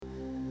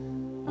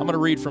I'm going to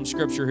read from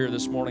Scripture here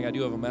this morning. I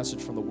do have a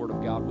message from the Word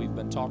of God. We've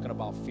been talking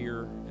about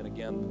fear, and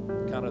again,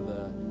 kind of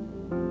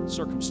the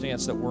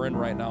circumstance that we're in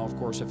right now. Of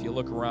course, if you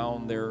look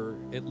around there,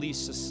 at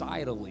least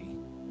societally,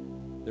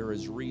 there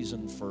is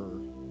reason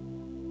for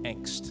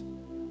angst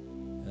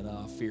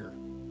and fear.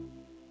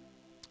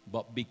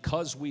 But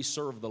because we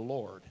serve the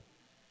Lord,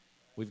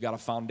 we've got a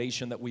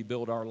foundation that we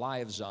build our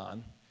lives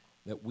on,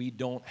 that we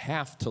don't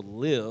have to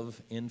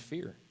live in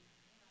fear.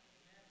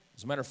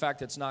 As a matter of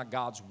fact, it's not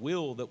God's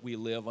will that we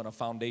live on a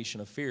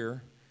foundation of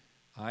fear.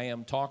 I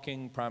am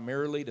talking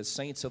primarily to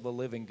saints of the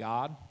living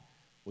God,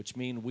 which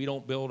means we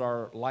don't build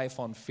our life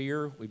on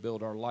fear, we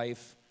build our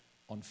life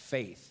on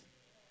faith.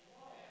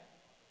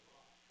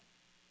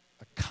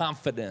 A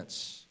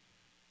confidence,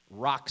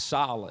 rock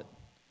solid,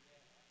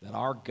 that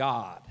our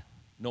God,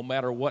 no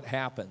matter what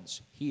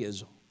happens, He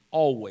is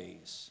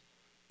always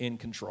in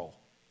control.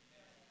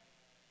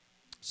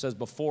 It says,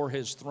 before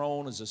His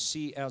throne is a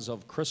sea as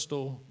of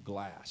crystal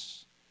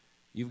glass.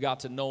 You've got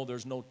to know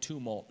there's no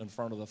tumult in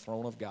front of the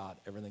throne of God.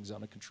 Everything's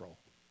under control.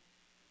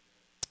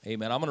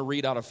 Amen. I'm going to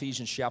read out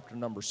Ephesians chapter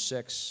number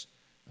 6.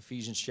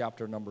 Ephesians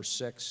chapter number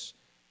 6.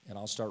 And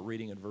I'll start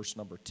reading in verse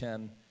number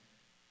 10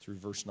 through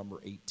verse number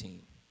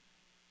 18.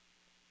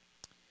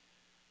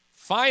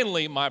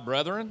 Finally, my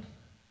brethren,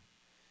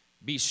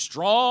 be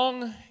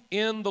strong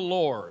in the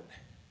Lord.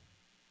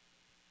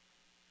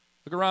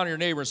 Look around your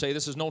neighbor and say,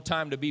 this is no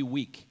time to be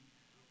weak.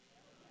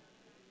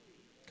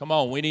 Come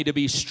on, we need to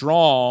be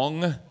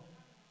strong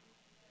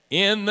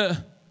in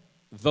the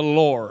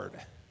Lord.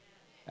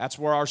 That's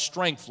where our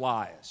strength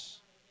lies.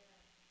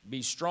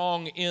 Be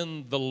strong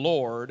in the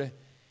Lord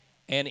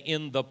and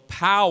in the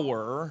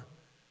power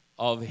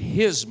of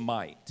His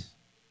might.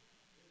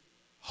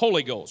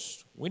 Holy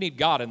Ghost, we need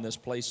God in this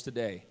place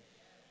today.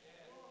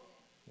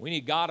 We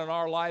need God in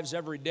our lives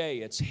every day.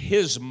 It's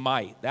His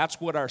might.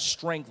 That's what our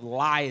strength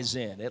lies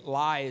in. It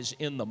lies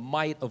in the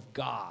might of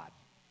God.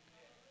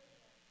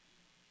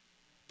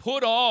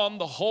 Put on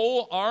the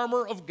whole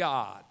armor of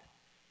God,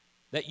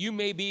 that you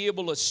may be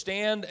able to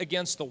stand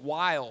against the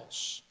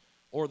wiles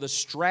or the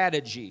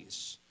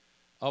strategies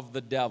of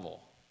the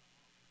devil.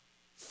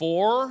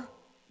 For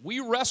we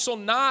wrestle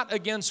not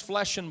against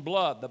flesh and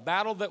blood. The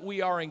battle that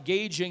we are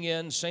engaging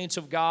in, saints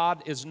of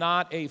God, is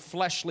not a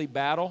fleshly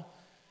battle.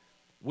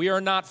 We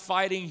are not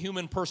fighting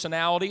human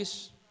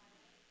personalities.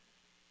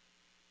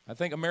 I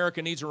think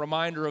America needs a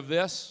reminder of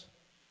this.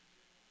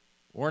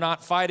 We're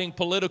not fighting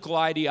political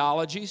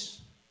ideologies.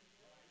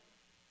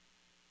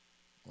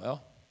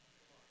 Well,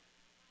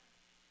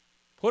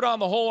 put on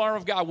the whole armor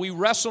of God. We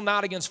wrestle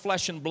not against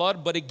flesh and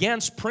blood, but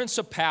against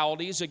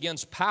principalities,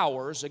 against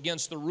powers,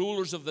 against the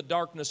rulers of the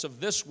darkness of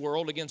this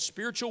world, against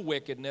spiritual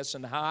wickedness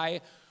in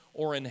high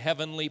or in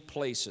heavenly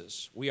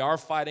places. We are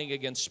fighting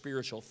against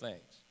spiritual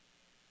things.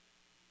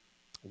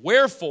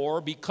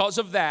 Wherefore, because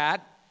of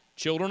that,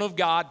 children of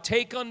God,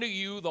 take unto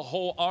you the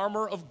whole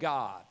armor of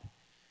God,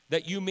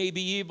 that you may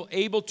be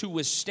able to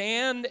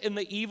withstand in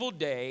the evil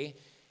day,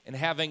 and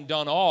having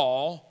done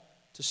all,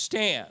 to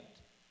stand.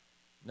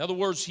 In other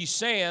words, he's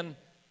saying,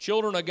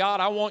 children of God,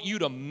 I want you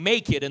to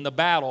make it in the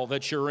battle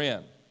that you're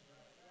in.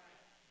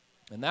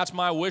 And that's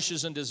my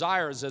wishes and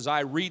desires as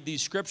I read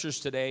these scriptures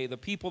today. The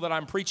people that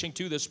I'm preaching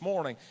to this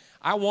morning,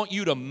 I want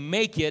you to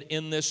make it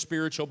in this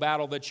spiritual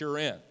battle that you're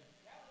in.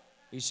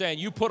 He's saying,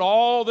 you put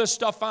all this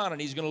stuff on,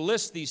 and he's going to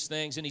list these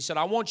things. And he said,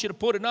 I want you to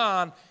put it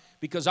on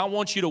because I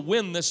want you to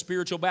win this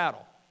spiritual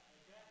battle.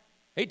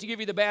 Hate to give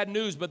you the bad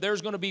news, but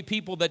there's going to be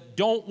people that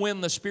don't win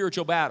the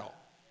spiritual battle.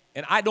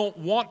 And I don't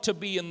want to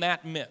be in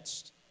that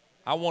midst.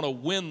 I want to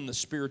win the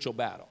spiritual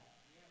battle.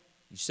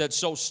 He said,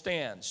 so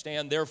stand.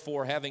 Stand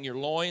therefore, having your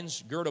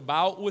loins girt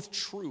about with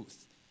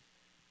truth,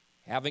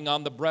 having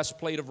on the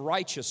breastplate of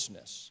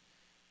righteousness,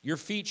 your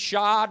feet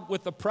shod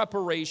with the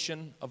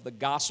preparation of the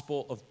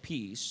gospel of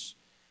peace.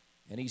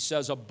 And he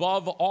says,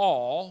 above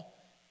all,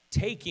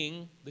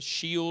 taking the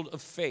shield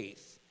of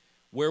faith,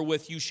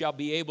 wherewith you shall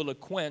be able to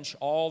quench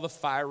all the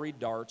fiery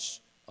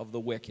darts of the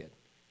wicked.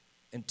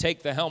 And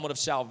take the helmet of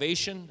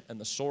salvation and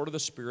the sword of the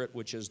Spirit,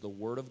 which is the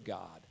word of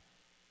God.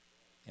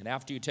 And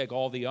after you take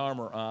all the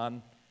armor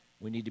on,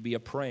 we need to be a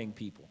praying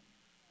people.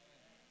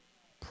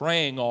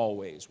 Praying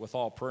always with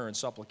all prayer and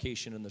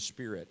supplication in the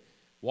Spirit.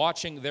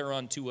 Watching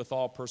thereunto with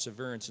all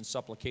perseverance and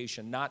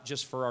supplication, not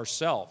just for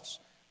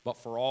ourselves, but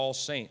for all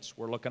saints.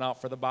 We're looking out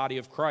for the body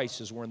of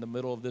Christ as we're in the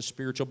middle of this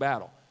spiritual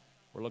battle.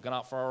 We're looking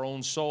out for our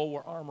own soul.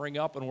 We're armoring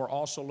up, and we're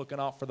also looking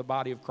out for the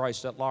body of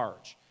Christ at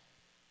large.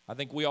 I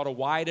think we ought to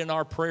widen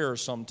our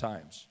prayers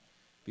sometimes,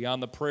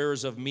 beyond the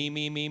prayers of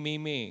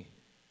me,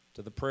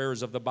 to the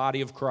prayers of the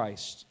body of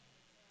Christ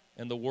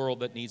and the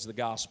world that needs the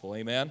gospel.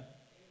 Amen?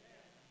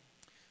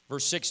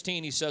 Verse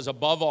 16, he says,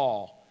 above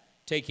all,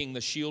 taking the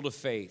shield of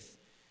faith.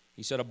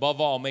 He said, above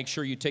all, make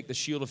sure you take the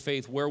shield of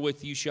faith,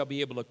 wherewith you shall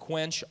be able to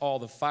quench all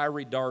the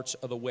fiery darts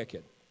of the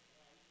wicked.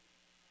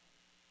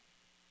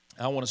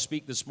 I want to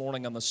speak this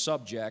morning on the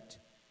subject.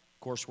 Of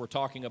course, we're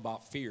talking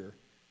about fear.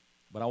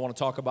 But I want to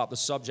talk about the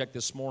subject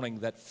this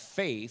morning, that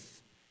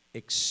faith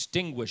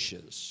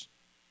extinguishes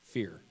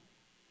fear.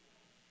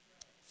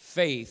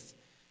 Faith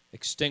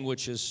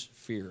extinguishes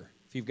fear.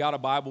 If you've got a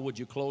Bible, would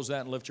you close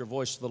that and lift your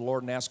voice to the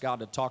Lord and ask God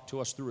to talk to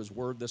us through His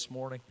Word this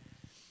morning?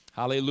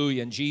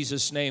 Hallelujah. In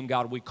Jesus' name,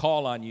 God, we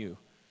call on You.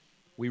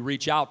 We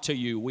reach out to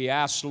You. We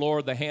ask,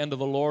 Lord, the hand of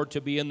the Lord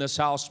to be in this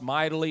house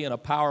mightily in a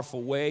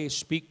powerful way.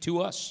 Speak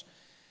to us.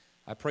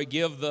 I pray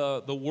give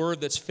the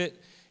word that's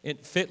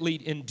fitly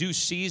in due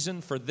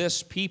season for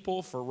this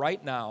people, for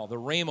right now, the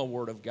Rhema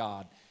word of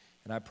God.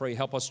 And I pray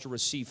help us to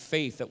receive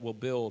faith that will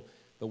build,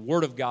 the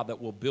word of God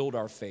that will build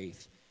our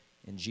faith.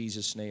 In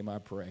Jesus' name I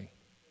pray.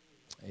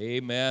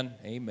 Amen,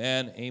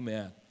 amen,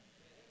 amen.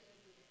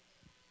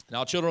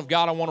 Now, children of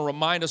God, I want to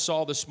remind us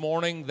all this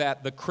morning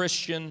that the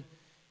Christian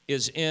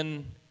is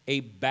in a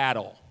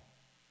battle.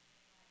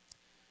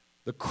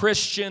 The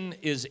Christian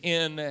is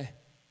in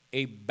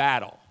a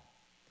battle.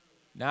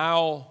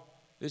 Now,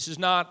 this is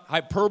not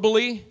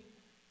hyperbole.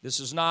 This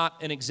is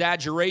not an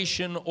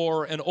exaggeration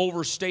or an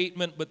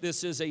overstatement, but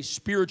this is a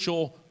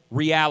spiritual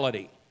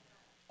reality.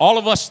 All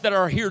of us that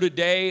are here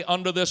today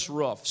under this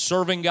roof,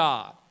 serving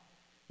God,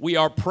 we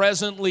are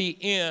presently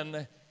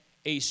in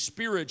a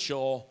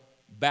spiritual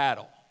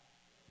battle.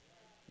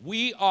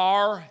 We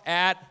are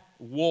at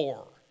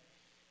war.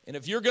 And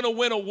if you're going to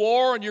win a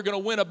war and you're going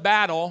to win a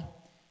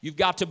battle, you've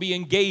got to be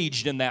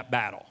engaged in that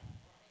battle.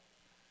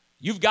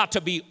 You've got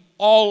to be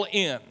all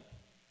in.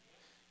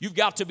 You've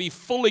got to be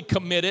fully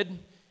committed,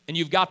 and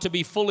you've got to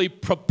be fully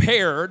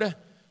prepared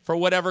for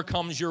whatever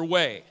comes your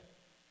way.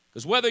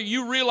 Because whether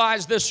you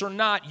realize this or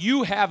not,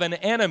 you have an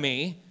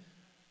enemy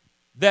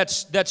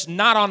that's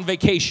not on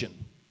vacation.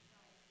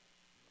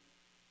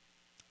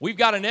 We've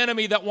got an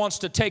enemy that wants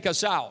to take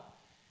us out.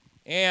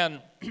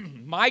 And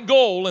my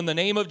goal in the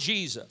name of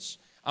Jesus,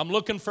 I'm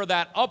looking for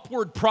that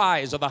upward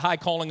prize of the high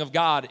calling of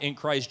God in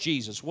Christ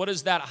Jesus. What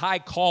is that high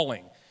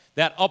calling,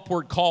 that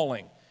upward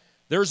calling?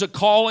 There's a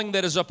calling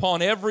that is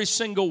upon every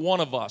single one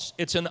of us.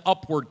 It's an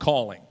upward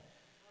calling.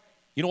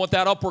 You know what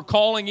that upward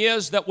calling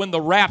is? That when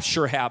the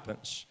rapture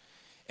happens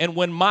and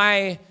when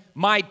my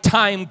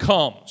time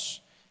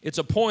comes, it's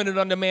appointed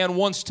unto man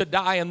once to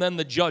die and then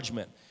the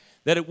judgment.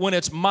 That when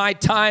it's my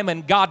time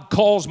and God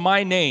calls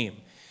my name,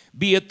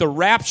 be it the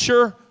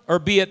rapture or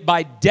be it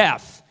by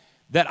death,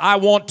 that I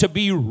want to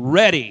be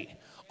ready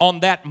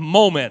on that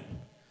moment.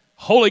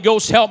 Holy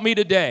Ghost, help me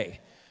today,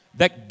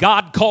 that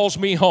God calls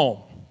me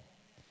home.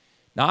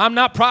 Now, I'm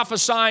not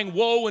prophesying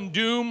woe and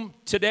doom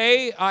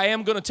today. I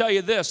am going to tell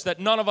you this, that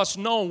none of us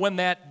know when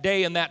that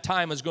day and that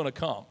time is going to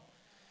come.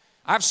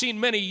 I've seen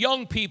many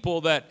young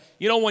people that,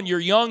 you know, when you're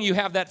young, you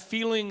have that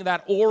feeling,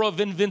 that aura of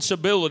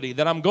invincibility,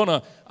 that I'm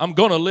gonna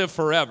live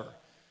forever.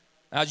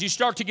 As you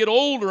start to get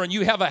older and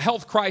you have a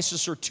health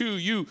crisis or two,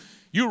 you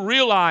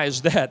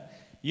realize that,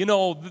 you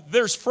know,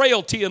 there's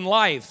frailty in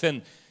life.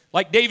 And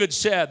like David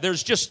said,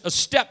 there's just a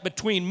step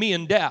between me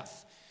and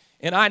death.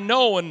 And I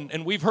know,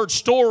 and we've heard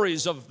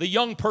stories of the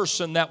young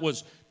person that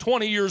was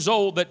 20 years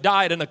old that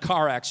died in a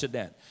car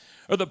accident,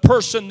 or the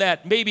person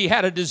that maybe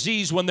had a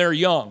disease when they're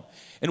young.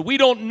 And we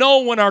don't know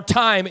when our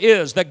time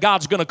is that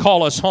God's going to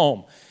call us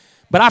home.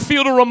 But I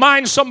feel to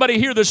remind somebody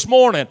here this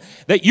morning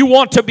that you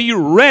want to be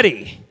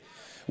ready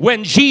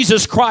when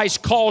Jesus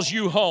Christ calls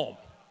you home.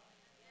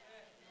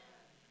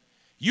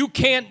 You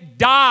can't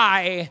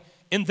die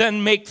and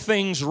then make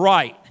things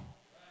right.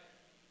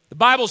 The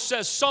Bible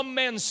says some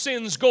men's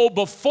sins go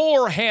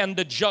beforehand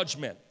to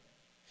judgment,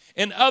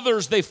 and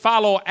others they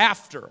follow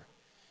after.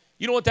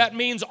 You know what that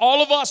means?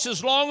 All of us,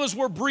 as long as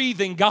we're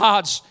breathing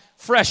God's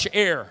fresh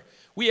air,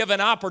 we have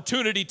an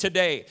opportunity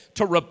today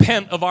to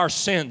repent of our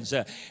sins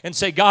and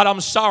say, God,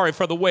 I'm sorry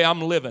for the way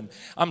I'm living.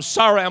 I'm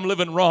sorry I'm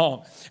living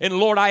wrong. And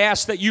Lord, I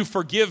ask that you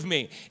forgive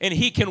me. And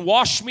He can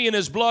wash me in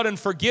His blood and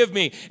forgive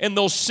me. And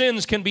those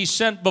sins can be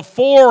sent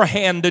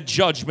beforehand to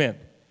judgment.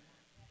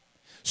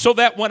 So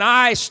that when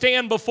I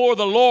stand before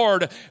the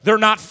Lord, they're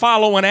not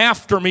following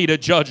after me to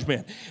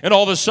judgment. And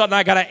all of a sudden,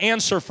 I got to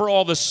answer for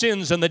all the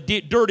sins and the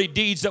dirty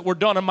deeds that were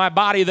done in my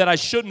body that I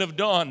shouldn't have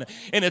done.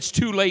 And it's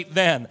too late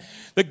then.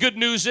 The good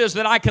news is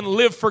that I can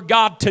live for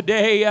God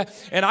today,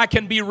 and I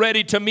can be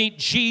ready to meet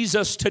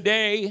Jesus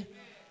today.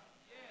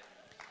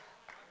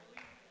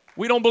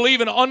 We don't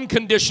believe in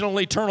unconditional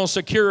eternal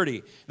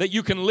security, that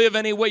you can live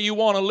any way you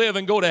want to live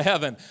and go to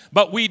heaven.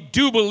 But we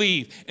do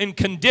believe in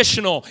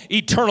conditional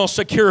eternal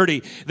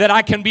security, that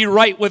I can be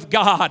right with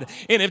God.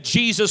 And if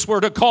Jesus were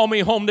to call me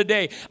home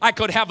today, I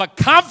could have a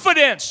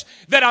confidence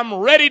that I'm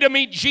ready to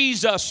meet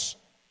Jesus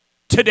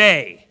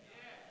today.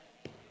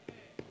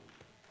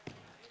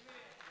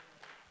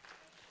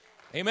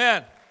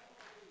 Amen.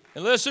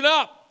 And listen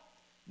up.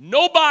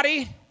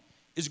 Nobody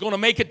is going to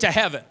make it to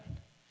heaven.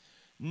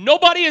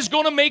 Nobody is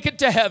going to make it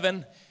to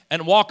heaven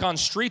and walk on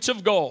streets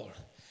of gold.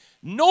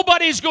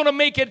 Nobody's going to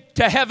make it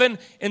to heaven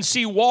and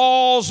see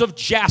walls of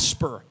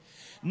jasper.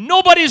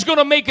 Nobody's going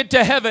to make it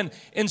to heaven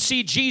and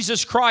see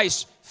Jesus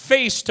Christ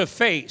face to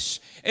face.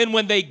 And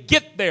when they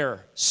get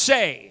there,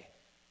 say,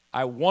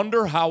 I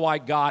wonder how I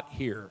got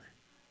here.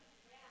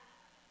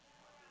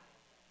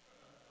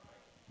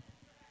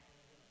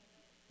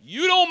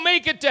 You don't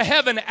make it to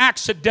heaven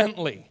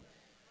accidentally.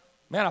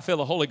 Man, I feel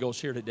the Holy Ghost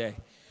here today.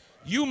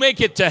 You make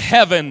it to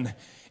heaven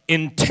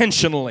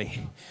intentionally.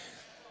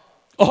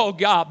 Oh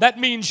God, that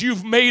means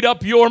you've made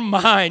up your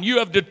mind. You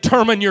have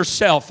determined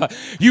yourself.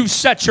 You've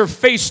set your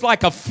face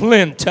like a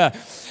flint.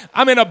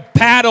 I'm in a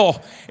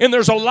battle, and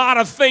there's a lot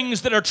of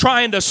things that are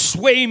trying to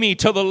sway me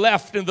to the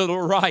left and to the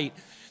right.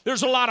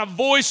 There's a lot of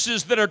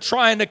voices that are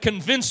trying to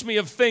convince me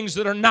of things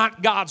that are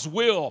not God's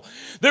will.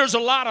 There's a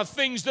lot of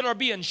things that are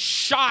being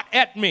shot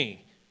at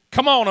me.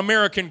 Come on,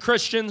 American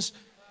Christians.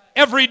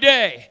 Every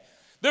day.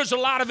 There's a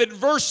lot of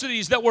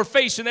adversities that we're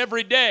facing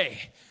every day.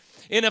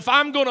 And if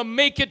I'm going to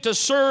make it to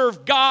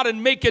serve God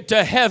and make it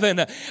to heaven,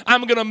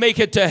 I'm going to make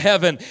it to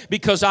heaven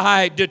because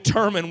I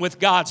determine with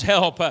God's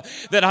help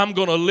that I'm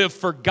going to live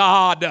for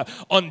God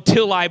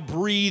until I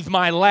breathe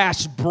my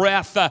last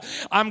breath.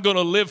 I'm going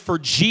to live for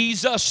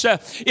Jesus.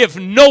 If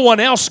no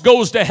one else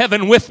goes to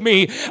heaven with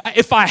me,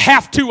 if I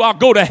have to, I'll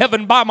go to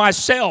heaven by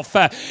myself.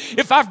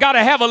 If I've got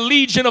to have a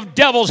legion of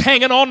devils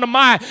hanging on to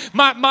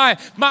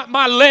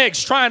my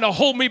legs trying to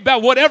hold me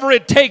back, whatever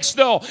it takes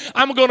though,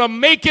 I'm going to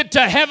make it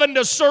to heaven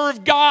to serve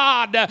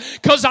God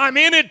because I'm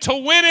in it to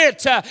win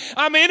it.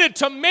 I'm in it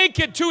to make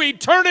it to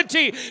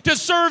eternity to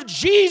serve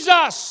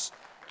Jesus.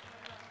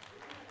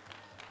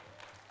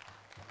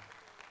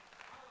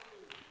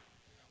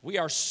 We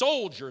are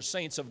soldiers,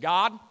 saints of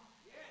God.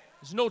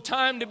 There's no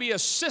time to be a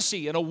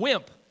sissy and a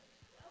wimp.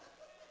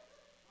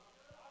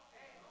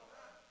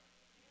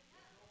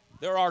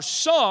 There are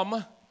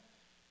some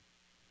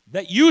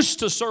that used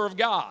to serve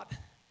God.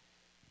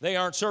 They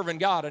aren't serving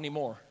God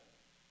anymore.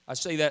 I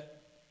say that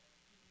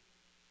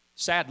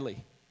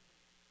sadly.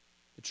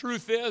 The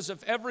truth is,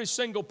 if every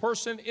single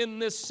person in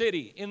this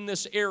city, in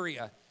this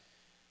area,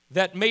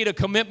 that made a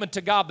commitment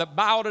to God, that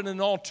bowed at an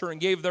altar and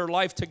gave their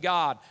life to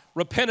God,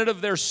 repented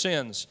of their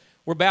sins,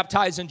 were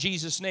baptized in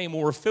Jesus' name,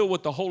 and were filled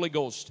with the Holy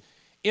Ghost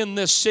in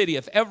this city,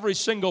 if every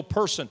single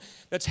person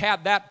that's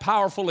had that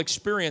powerful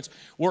experience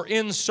were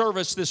in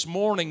service this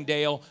morning,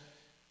 Dale,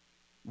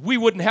 we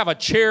wouldn't have a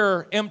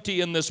chair empty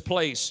in this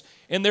place.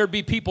 And there'd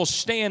be people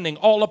standing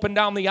all up and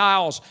down the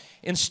aisles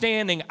and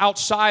standing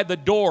outside the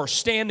door,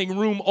 standing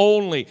room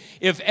only,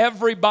 if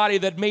everybody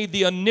that made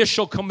the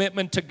initial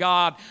commitment to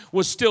God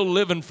was still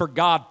living for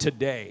God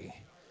today.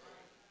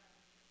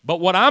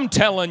 But what I'm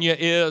telling you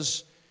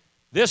is,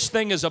 this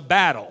thing is a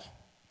battle.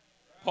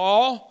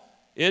 Paul,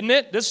 isn't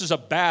it? This is a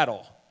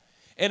battle.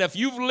 And if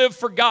you've lived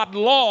for God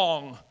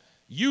long,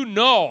 you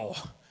know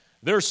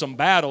there's some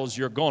battles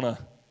you're going to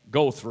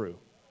go through.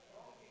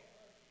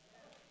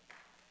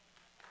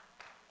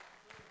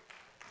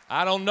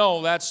 I don't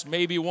know, that's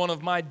maybe one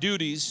of my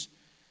duties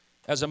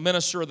as a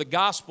minister of the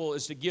gospel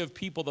is to give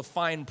people the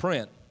fine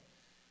print.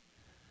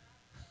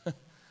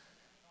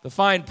 The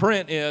fine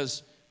print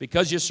is,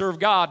 because you serve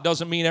God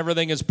doesn't mean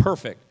everything is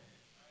perfect.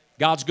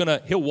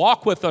 He'll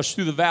walk with us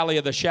through the valley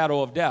of the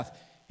shadow of death.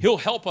 He'll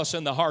help us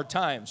in the hard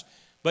times.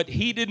 But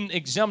He didn't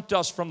exempt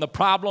us from the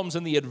problems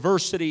and the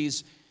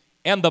adversities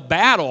and the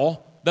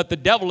battle that the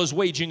devil is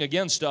waging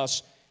against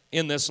us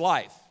in this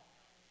life.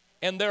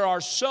 And there are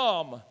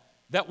some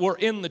that were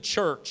in the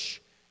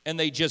church and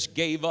they just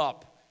gave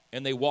up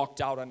and they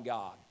walked out on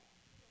God.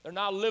 They're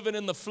not living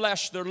in the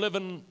flesh. They're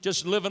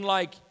just living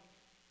like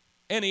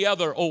any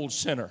other old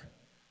sinner.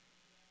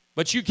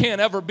 But you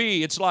can't ever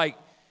be. It's like,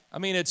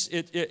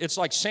 it's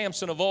like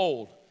Samson of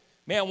old.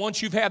 Man,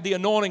 once you've had the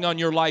anointing on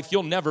your life,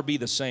 you'll never be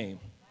the same.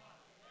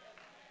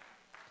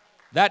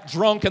 That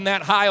drunk and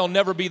that high will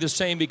never be the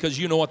same because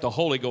you know what the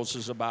Holy Ghost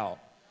is about.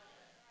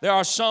 There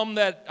are some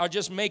that are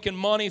just making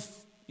money,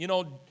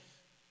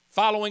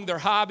 following their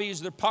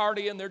hobbies, their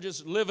partying, they're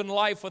just living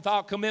life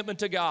without commitment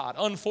to God.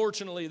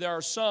 Unfortunately, there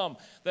are some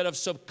that have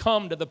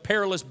succumbed to the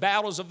perilous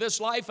battles of this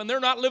life, and they're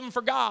not living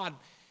for God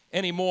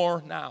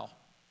anymore now.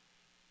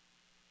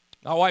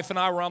 My wife and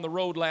I were on the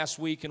road last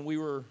week, and we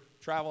were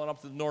traveling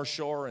up to the North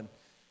Shore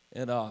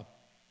and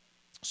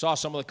saw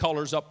some of the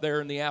colors up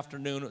there in the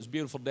afternoon. It was a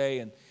beautiful day,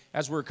 and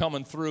as we were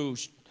coming through,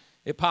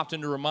 it popped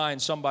into her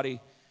mind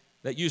somebody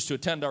that used to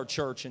attend our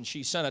church, and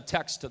she sent a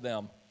text to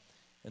them.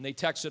 And they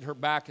texted her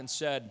back and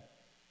said,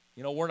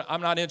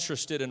 I'm not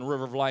interested in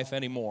River of Life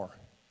anymore.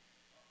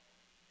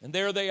 And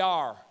there they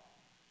are.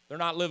 They're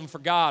not living for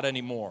God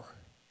anymore.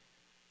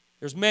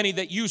 There's many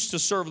that used to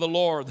serve the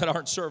Lord that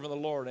aren't serving the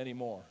Lord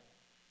anymore.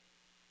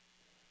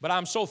 But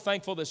I'm so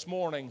thankful this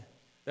morning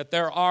that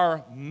there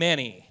are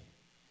many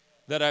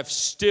that are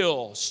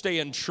still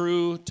staying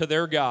true to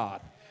their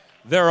God.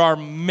 There are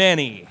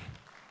many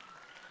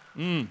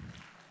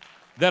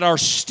that are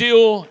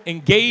still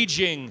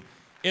engaging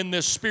in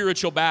this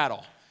spiritual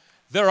battle.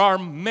 There are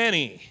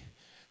many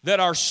that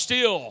are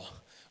still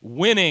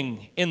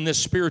winning in this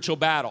spiritual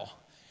battle,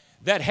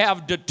 that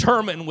have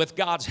determined with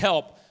God's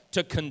help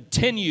to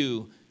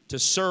continue to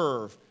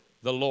serve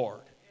the Lord.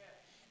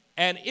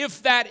 And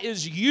if that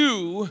is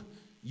you,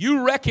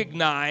 you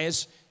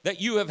recognize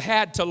that you have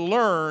had to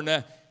learn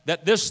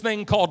that this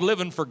thing called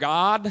living for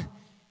God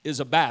is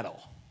a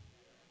battle.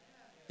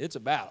 It's a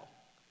battle.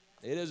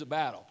 It is a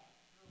battle.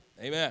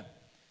 Amen.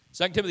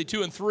 2 Timothy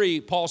 2 and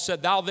 3, Paul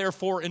said, "Thou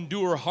therefore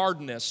endure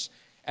hardness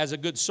as a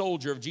good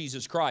soldier of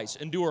Jesus Christ."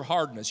 Endure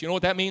hardness. You know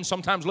what that means?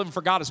 Sometimes living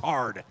for God is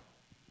hard.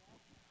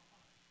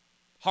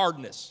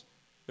 hardness.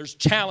 There's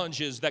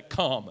challenges that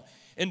come.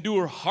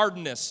 Endure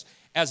hardness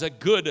as a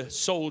good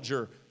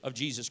soldier of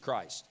Jesus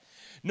Christ.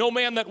 No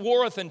man that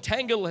warreth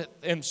entangleth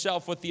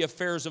himself with the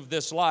affairs of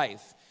this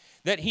life,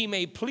 that he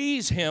may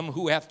please him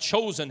who hath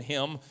chosen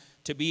him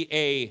to be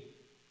a,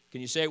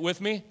 can you say it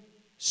with me?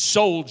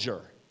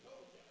 Soldier.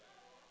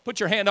 Put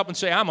your hand up and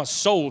say, I'm a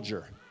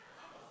soldier.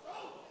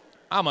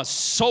 I'm a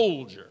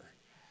soldier.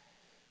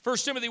 1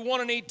 Timothy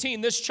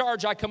 1:18, this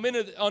charge I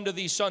commended unto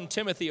thee, son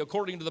Timothy,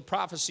 according to the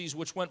prophecies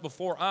which went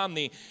before on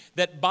thee,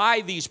 that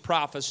by these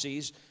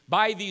prophecies,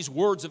 by these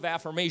words of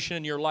affirmation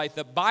in your life,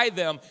 that by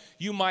them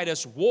you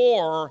mightest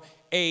war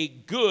a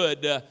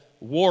good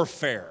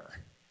warfare.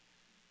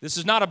 This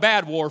is not a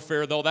bad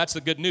warfare, though. That's the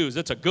good news.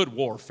 It's a good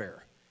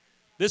warfare.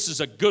 This is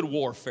a good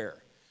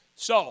warfare.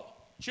 So,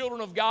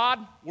 children of God,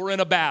 we're in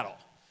a battle.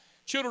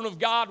 Children of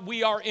God,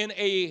 we are in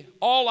a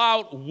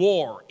all-out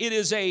war. It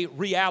is a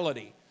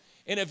reality.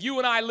 And if you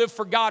and I live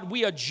for God,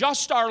 we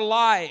adjust our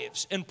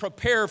lives and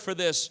prepare for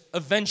this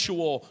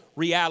eventual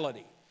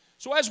reality.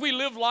 So as we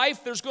live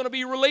life, there's going to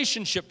be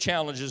relationship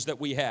challenges that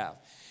we have.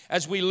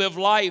 As we live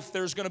life,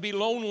 there's going to be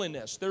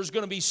loneliness. There's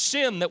going to be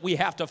sin that we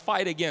have to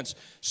fight against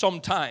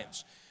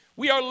sometimes.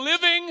 We are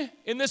living,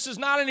 and this is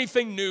not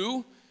anything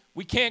new.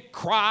 We can't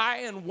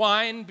cry and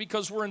whine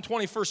because we're in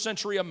 21st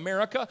century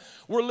America.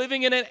 We're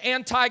living in an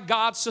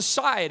anti-God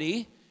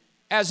society,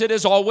 as it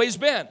has always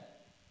been.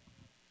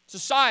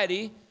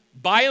 Society,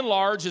 by and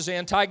large, is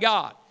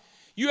anti-God.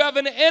 You have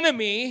an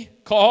enemy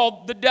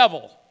called the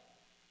devil.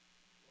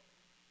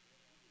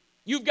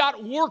 You've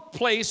got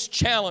workplace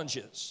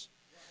challenges.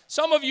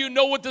 Some of you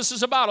know what this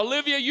is about.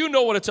 Olivia, you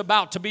know what it's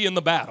about to be in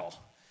the battle,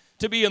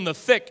 to be in the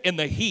thick and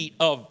the heat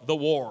of the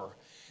war.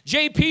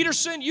 Jay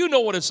Peterson, you know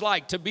what it's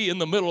like to be in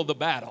the middle of the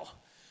battle.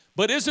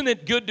 But isn't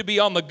it good to be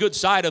on the good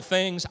side of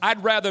things?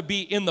 I'd rather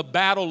be in the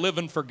battle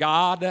living for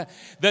God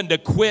than to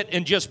quit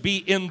and just be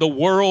in the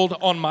world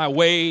on my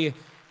way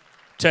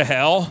to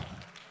hell.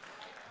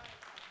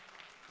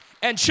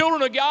 And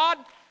children of God,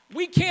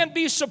 we can't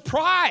be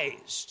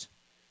surprised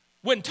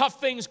when tough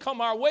things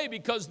come our way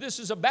because this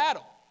is a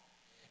battle.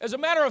 As a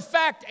matter of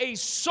fact, a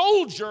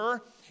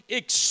soldier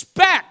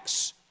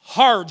expects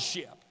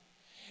hardship.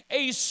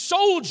 A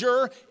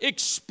soldier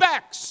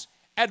expects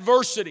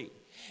adversity.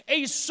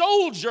 A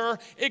soldier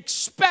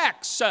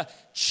expects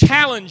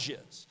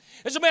challenges.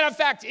 As a matter of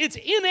fact, it's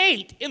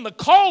innate in the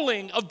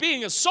calling of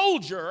being a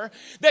soldier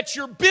that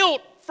you're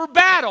built for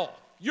battle.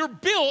 You're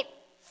built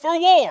for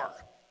war.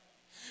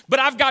 But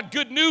I've got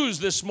good news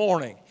this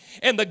morning.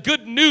 And the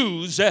good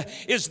news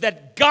is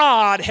that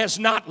God has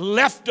not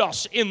left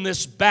us in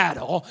this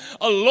battle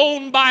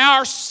alone by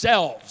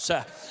ourselves.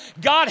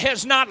 God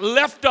has not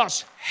left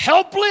us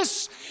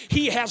helpless.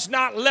 He has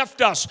not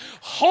left us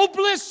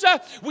hopeless.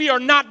 We are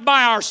not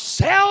by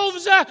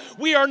ourselves.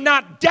 We are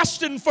not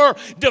destined for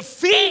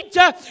defeat.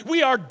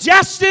 We are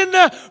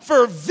destined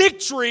for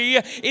victory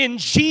in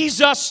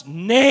Jesus'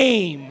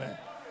 name.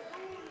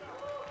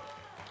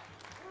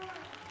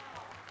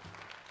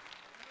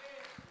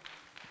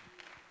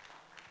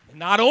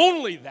 Not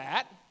only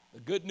that,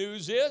 the good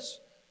news is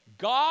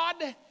God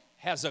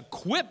has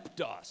equipped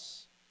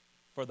us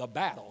for the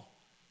battle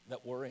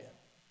that we're in.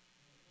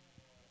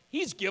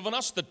 He's given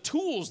us the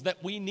tools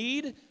that we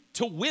need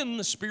to win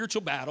the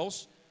spiritual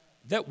battles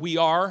that we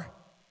are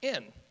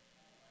in.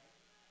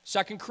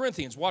 2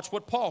 Corinthians, watch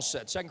what Paul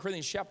said. 2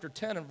 Corinthians chapter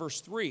 10 and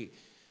verse 3.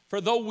 For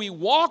though we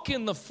walk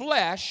in the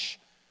flesh,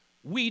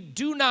 we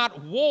do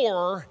not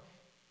war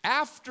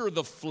after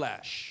the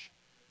flesh.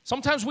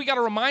 Sometimes we got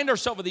to remind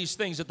ourselves of these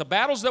things, that the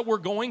battles that we're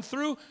going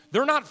through,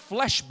 they're not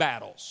flesh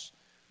battles.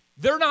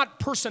 They're not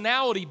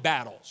personality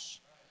battles.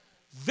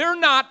 They're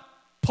not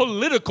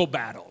political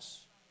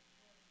battles.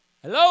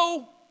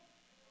 Hello?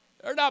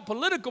 They're not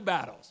political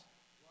battles.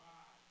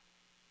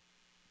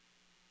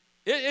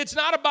 It's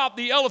not about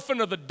the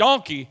elephant or the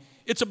donkey.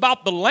 It's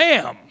about the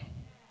lamb.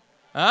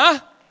 Huh?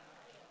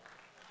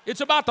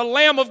 It's about the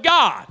Lamb of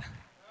God.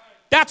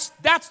 That's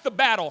the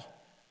battle.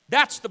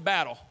 That's the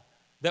battle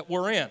that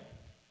we're in.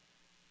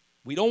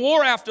 We don't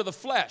war after the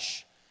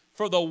flesh.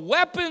 For the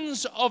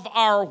weapons of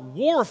our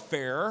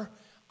warfare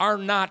are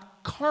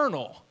not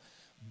carnal,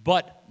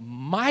 but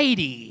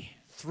mighty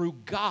through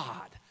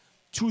God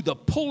to the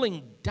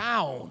pulling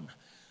down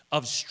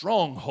of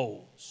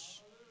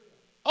strongholds.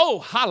 Oh,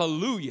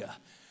 hallelujah.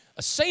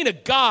 A saint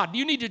of God,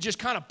 you need to just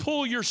kind of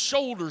pull your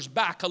shoulders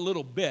back a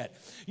little bit.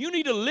 You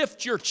need to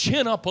lift your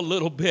chin up a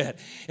little bit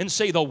and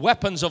say, the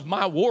weapons of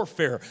my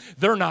warfare,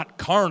 they're not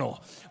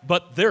carnal,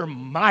 but they're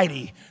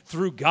mighty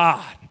through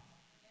God.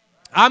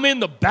 I'm in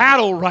the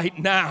battle right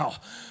now,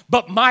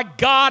 but my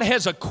God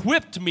has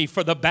equipped me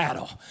for the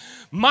battle.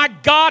 My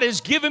God has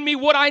given me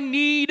what I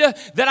need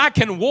that I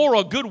can war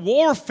a good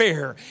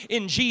warfare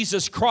in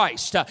Jesus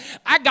Christ.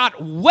 I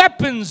got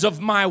weapons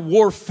of my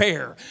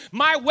warfare.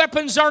 My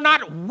weapons are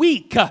not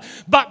weak,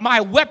 but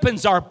my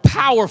weapons are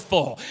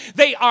powerful.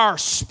 They are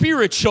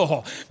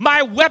spiritual.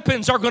 My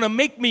weapons are going to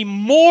make me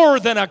more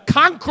than a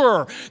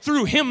conqueror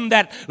through him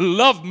that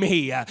loved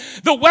me.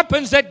 The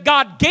weapons that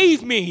God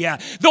gave me,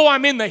 though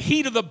I'm in the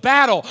heat of the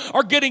battle,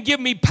 are going to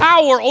give me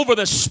power over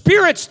the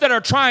spirits that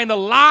are trying to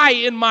lie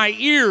in my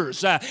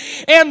ears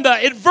and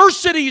the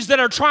adversities that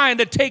are trying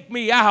to take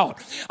me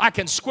out. I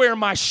can square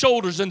my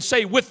shoulders and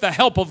say, with the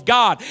help of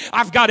God,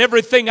 I've got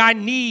everything I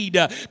need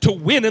to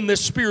win in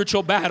this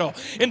spiritual battle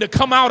and to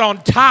come out on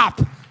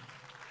top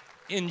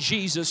in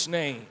Jesus'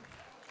 name.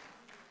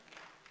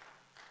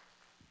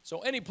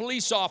 So any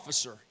police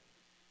officer,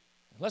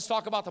 let's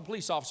talk about the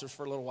police officers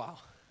for a little while.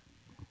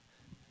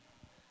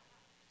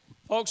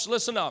 Folks,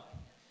 listen up.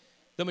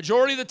 The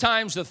majority of the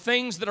times, the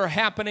things that are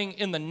happening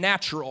in the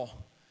natural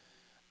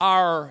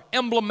are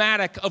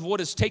emblematic of what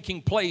is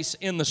taking place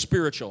in the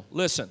spiritual.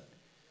 Listen,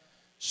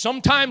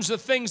 sometimes the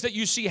things that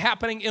you see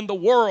happening in the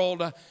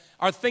world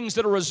are things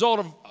that are a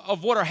result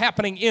of what are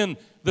happening in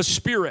the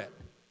spirit.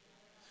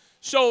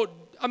 So,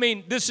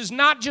 this is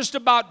not just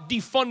about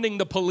defunding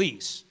the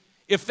police.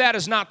 If that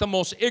is not the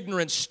most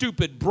ignorant,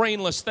 stupid,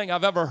 brainless thing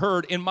I've ever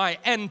heard in my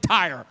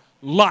entire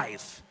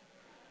life.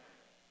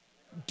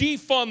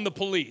 Defund the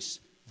police.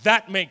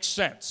 That makes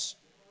sense.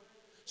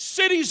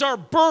 Cities are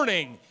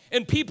burning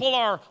and people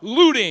are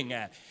looting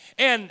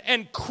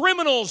and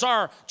criminals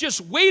are just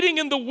waiting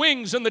in the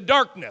wings in the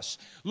darkness.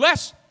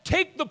 Let's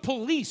take the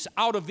police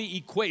out of the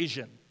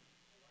equation.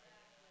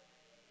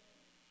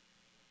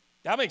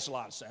 That makes a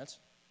lot of sense.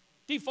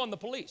 Defund the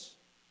police.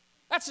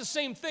 That's the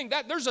same thing.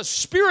 There's a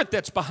spirit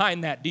that's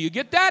behind that. Do you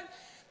get that?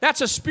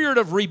 That's a spirit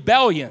of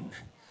rebellion.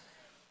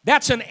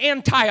 That's an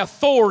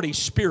anti-authority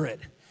spirit.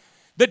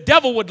 The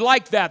devil would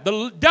like that.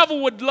 The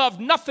devil would love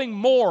nothing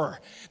more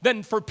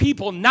than for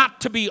people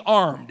not to be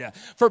armed,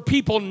 for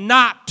people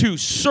not to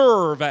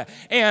serve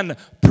and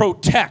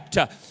protect.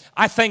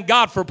 I thank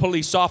God for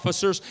police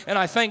officers, and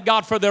I thank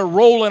God for their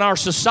role in our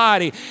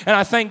society, and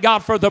I thank God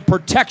for the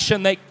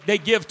protection they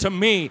give to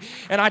me.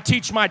 And I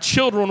teach my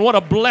children what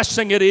a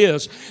blessing it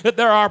is that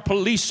there are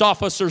police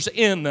officers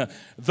in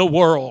the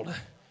world.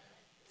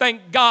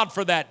 Thank God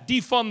for that.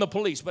 Defund the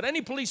police. But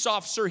any police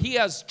officer, he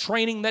has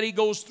training that he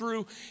goes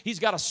through. He's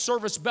got a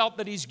service belt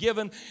that he's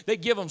given. They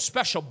give him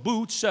special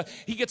boots.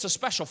 He gets a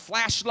special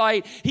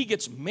flashlight. He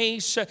gets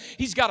mace.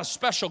 He's got a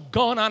special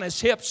gun on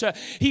his hips.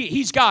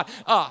 He's got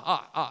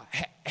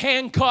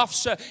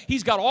handcuffs.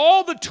 He's got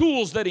all the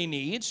tools that he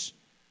needs,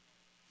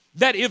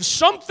 that if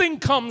something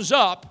comes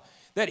up,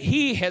 that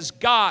he has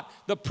got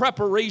the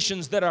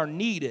preparations that are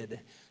needed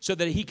so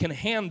that he can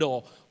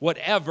handle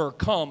whatever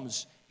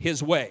comes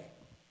his way.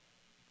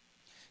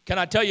 Can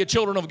I tell you,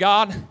 children of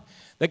God,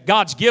 that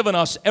God's given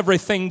us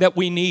everything that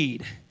we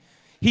need.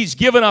 He's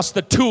given us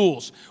the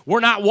tools. We're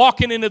not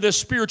walking into this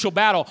spiritual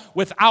battle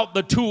without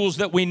the tools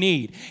that we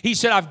need. He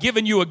said, I've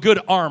given you a good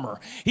armor.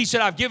 He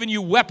said, I've given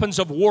you weapons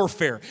of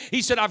warfare.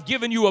 He said, I've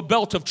given you a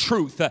belt of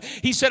truth.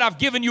 He said, I've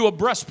given you a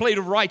breastplate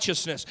of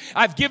righteousness.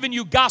 I've given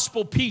you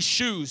gospel peace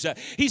shoes.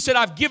 He said,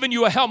 I've given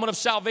you a helmet of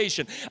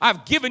salvation.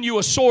 I've given you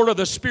a sword of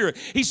the Spirit.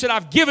 He said,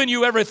 I've given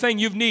you everything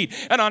you need.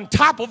 And on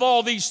top of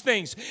all these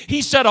things,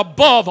 he said,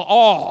 above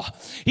all,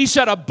 he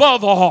said,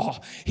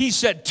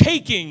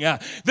 taking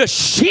the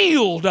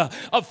shield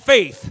of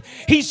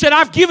faith. He said,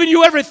 I've given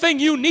you everything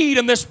you need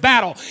in this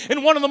battle.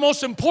 And one of the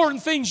most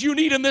important things you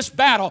need in this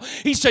battle,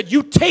 he said,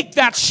 you take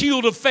that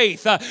shield of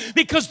faith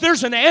because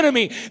there's an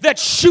enemy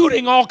that's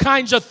shooting all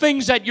kinds of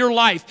things at your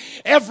life.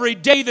 Every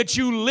day that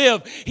you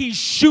live, he's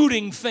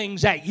shooting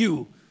things at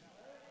you.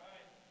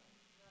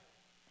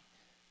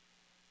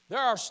 There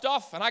are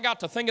stuff, and I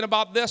got to thinking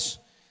about this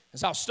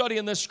as I was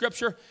studying this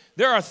scripture.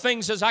 There are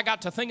things as I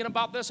got to thinking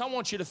about this, I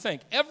want you to think.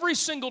 Every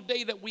single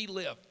day that we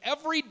live,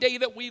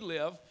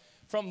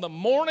 from the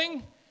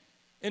morning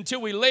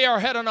until we lay our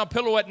head on our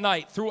pillow at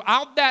night,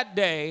 throughout that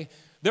day,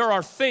 there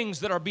are things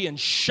that are being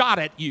shot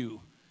at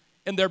you,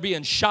 and they're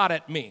being shot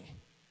at me.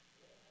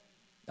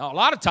 Now, a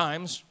lot of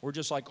times, we're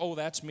just like, oh,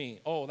 that's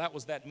me. Oh, that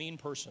was that mean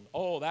person.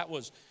 Oh, that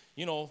was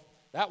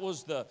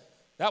the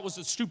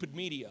stupid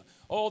media.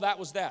 Oh, that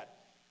was that.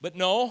 But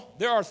no,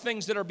 there are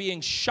things that are being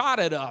shot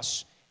at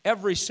us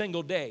every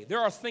single day. There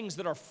are things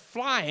that are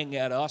flying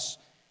at us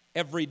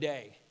every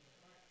day.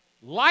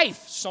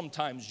 Life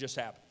sometimes just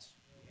happens.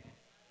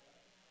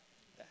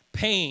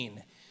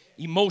 Pain,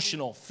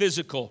 emotional,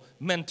 physical,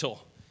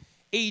 mental,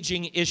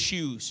 aging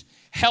issues,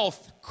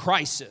 health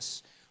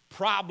crisis,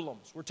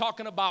 problems. We're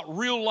talking about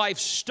real life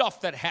stuff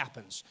that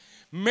happens.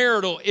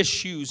 Marital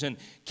issues and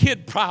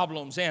kid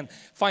problems and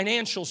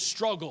financial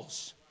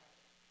struggles.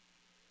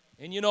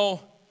 And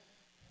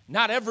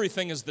not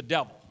everything is the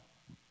devil.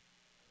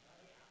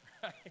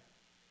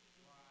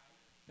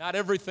 Not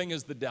everything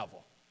is the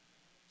devil.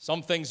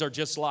 Some things are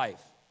just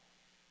life.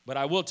 But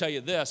I will tell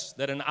you this,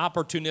 that an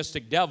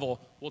opportunistic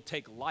devil will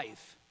take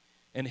life,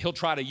 and he'll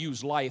try to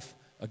use life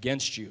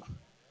against you.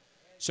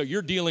 So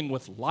you're dealing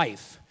with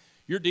life.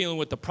 You're dealing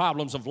with the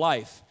problems of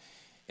life.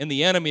 And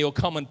the enemy will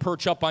come and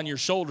perch up on your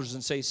shoulders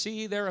and say,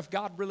 see there, if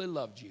God really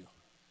loved you.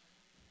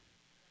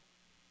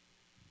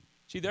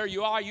 See, there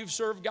you are. You've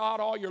served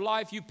God all your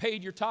life. You've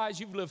paid your tithes.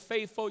 You've lived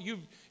faithful.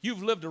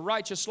 You've lived a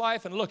righteous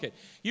life. And look at,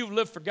 you've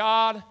lived for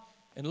God.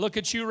 And look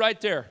at you right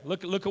there.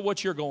 Look at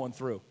what you're going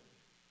through.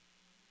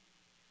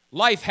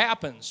 Life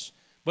happens,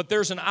 but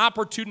there's an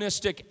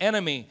opportunistic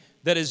enemy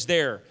that is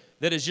there,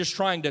 that is just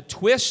trying to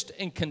twist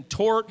and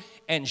contort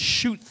and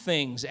shoot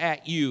things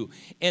at you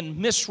and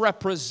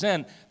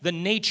misrepresent the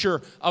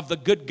nature of the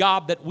good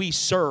God that we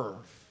serve.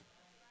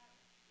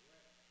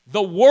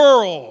 The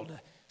world,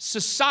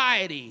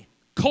 society,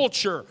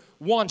 culture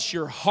wants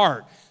your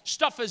heart.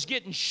 Stuff is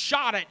getting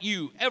shot at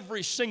you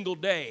every single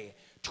day.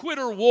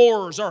 Twitter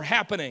wars are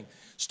happening.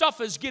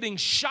 Stuff is getting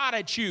shot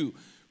at you.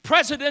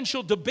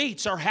 Presidential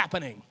debates are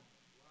happening.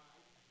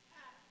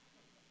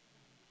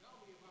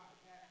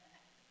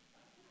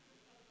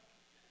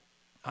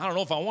 I don't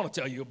know if I want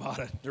to tell you about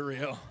it,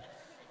 Dario.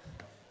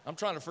 I'm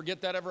trying to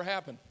forget that ever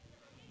happened.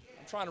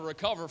 I'm trying to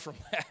recover from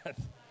that.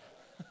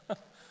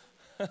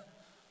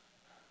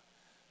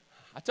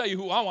 I tell you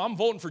who I'm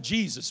voting for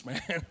Jesus,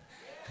 man.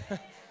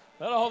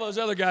 Let all those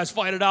other guys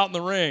fight it out in the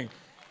ring.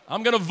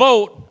 I'm going to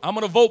vote. I'm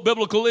going to vote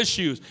biblical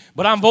issues,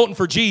 but I'm voting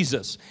for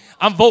Jesus.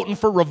 I'm voting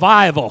for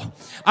revival.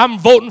 I'm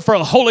voting for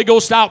a Holy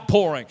Ghost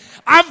outpouring.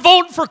 I'm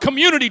voting for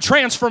community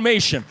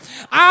transformation.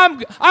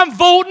 I'm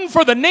voting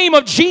for the name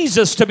of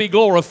Jesus to be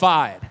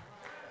glorified.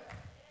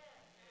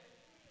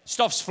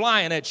 Stuff's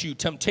flying at you,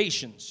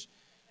 temptations.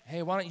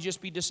 Hey, why don't you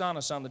just be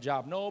dishonest on the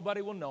job?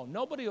 Nobody will know.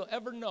 Nobody will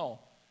ever know.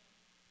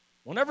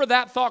 Whenever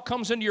that thought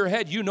comes into your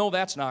head, you know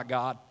that's not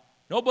God.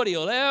 Nobody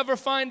will ever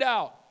find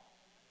out.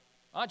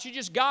 Why don't you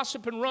just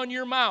gossip and run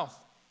your mouth?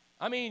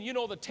 I mean, you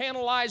know, the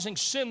tantalizing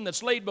sin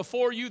that's laid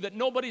before you that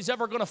nobody's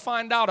ever going to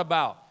find out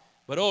about.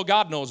 But, oh,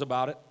 God knows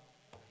about it.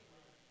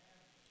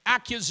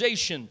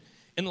 Accusation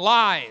and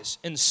lies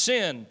and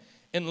sin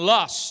and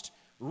lust,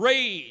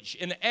 rage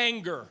and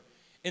anger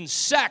and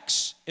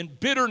sex and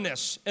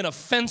bitterness and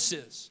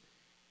offenses.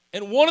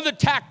 And one of the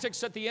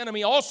tactics that the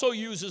enemy also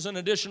uses in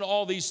addition to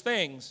all these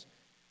things,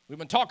 we've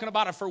been talking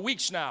about it for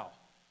weeks now,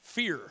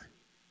 fear.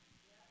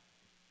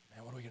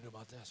 Man, what are we going to do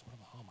about this?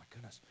 Oh, my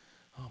goodness.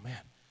 Oh, man.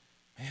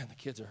 Man, the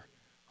kids are,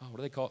 what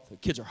do they call it? The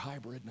kids are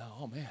hybrid now.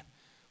 Oh, man.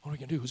 What are we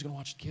going to do? Who's going to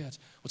watch the kids?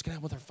 What's going to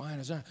happen with their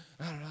finances?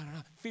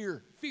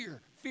 Fear,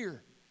 fear,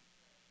 fear.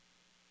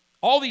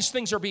 All these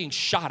things are being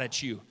shot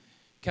at you.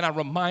 Can I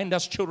remind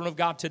us, children of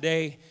God,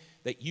 today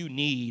that you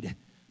need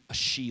a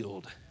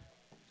shield?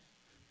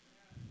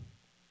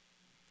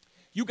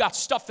 You got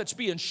stuff that's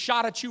being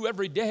shot at you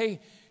every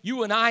day.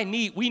 You and I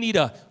we need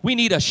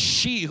a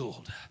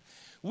shield.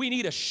 We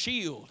need a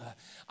shield.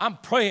 I'm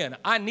praying.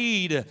 I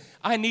need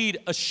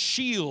a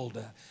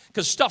shield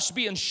because stuff's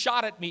being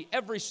shot at me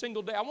every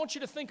single day. I want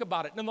you to think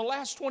about it. In the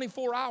last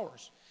 24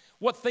 hours,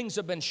 what things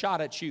have been shot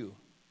at you?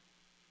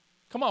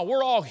 Come on,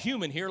 we're all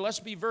human here.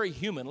 Let's be very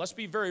human. Let's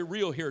be very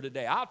real here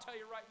today. I'll tell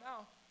you right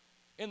now,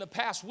 in the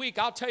past week,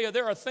 I'll tell you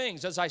there are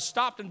things, as I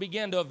stopped and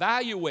began to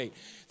evaluate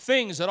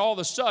things that all of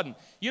a sudden,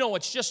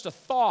 it's just a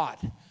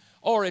thought,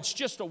 or it's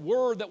just a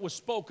word that was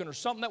spoken or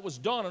something that was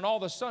done, and all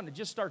of a sudden it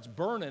just starts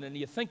burning, and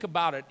you think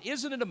about it.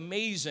 Isn't it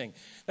amazing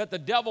that the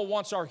devil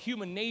wants our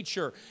human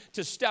nature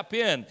to step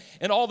in,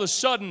 and all of a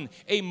sudden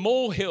a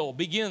molehill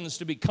begins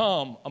to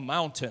become a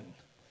mountain?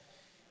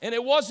 And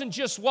it wasn't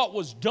just what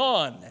was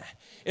done.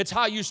 It's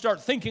how you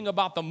start thinking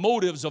about the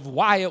motives of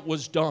why it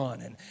was done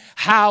and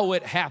how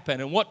it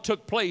happened and what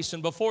took place.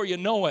 And before you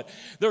know it,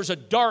 there's a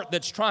dart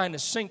that's trying to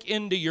sink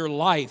into your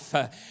life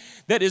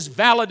that is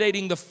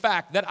validating the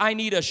fact that I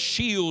need a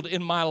shield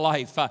in my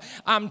life.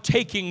 I'm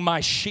taking my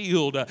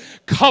shield.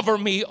 Cover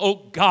me, oh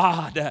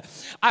God.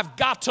 I've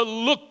got to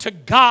look to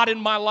God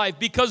in my life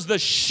because the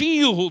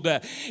shield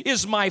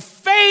is my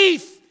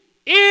faith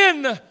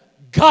in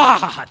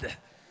God.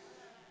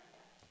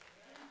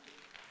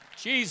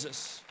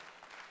 Jesus.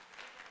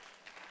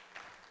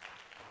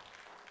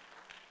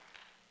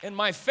 And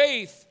my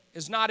faith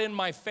is not in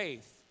my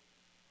faith.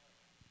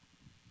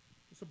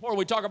 Support,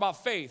 we talk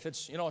about faith.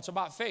 It's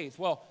about faith.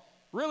 Well,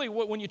 really,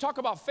 when you talk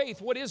about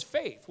faith, what is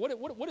faith?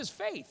 What is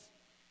faith?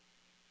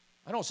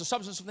 I know it's the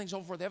substance of things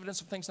hoped for, the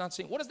evidence of things not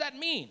seen. What does that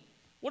mean?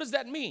 What does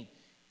that mean?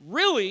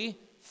 Really,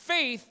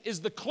 faith is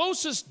the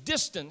closest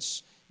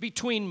distance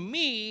between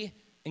me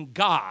and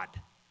God.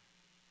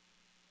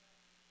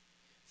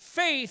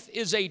 Faith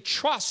is a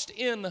trust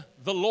in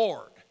the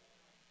Lord.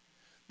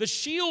 The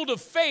shield of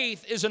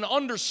faith is an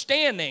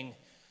understanding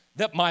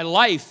that my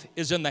life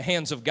is in the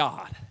hands of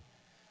God.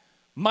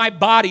 My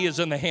body is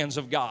in the hands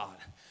of God.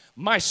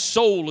 My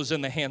soul is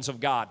in the hands of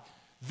God.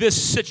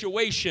 This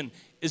situation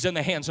is in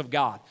the hands of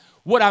God.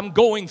 What I'm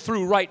going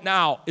through right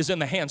now is in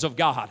the hands of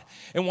God.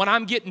 And when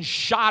I'm getting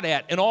shot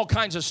at and all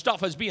kinds of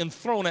stuff is being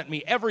thrown at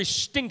me, every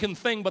stinking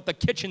thing but the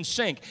kitchen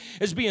sink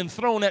is being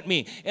thrown at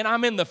me, and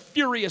I'm in the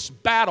furious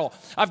battle,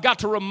 I've got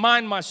to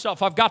remind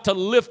myself, I've got to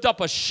lift up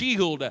a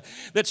shield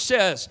that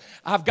says,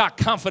 I've got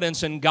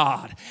confidence in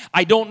God.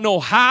 I don't know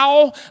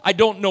how, I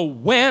don't know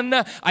when,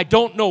 I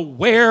don't know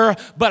where,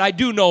 but I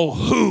do know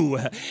who,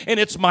 and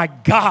it's my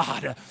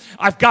God.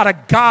 I've got a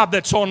God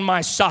that's on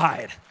my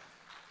side.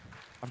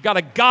 I've got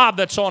a God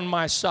that's on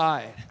my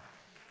side,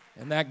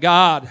 and that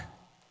God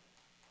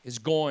is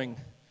going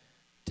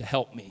to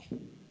help me.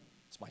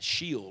 It's my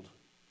shield.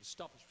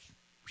 Stuff.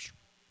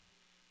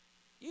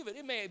 Even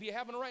it may be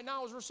happening right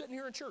now as we're sitting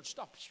here in church.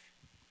 Stop.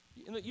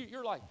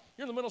 You're like,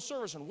 you're in the middle of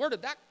service, and where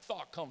did that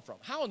thought come from?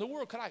 How in the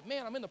world could I?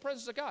 Man, I'm in the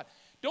presence of God.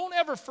 Don't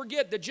ever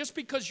forget that just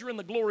because you're in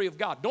the glory of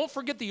God, don't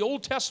forget the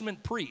Old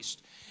Testament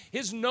priest.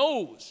 His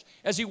nose,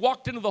 as he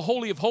walked into the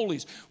Holy of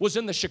Holies, was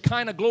in the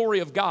Shekinah glory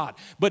of God,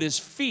 but his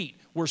feet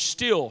were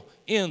still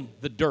in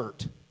the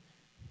dirt.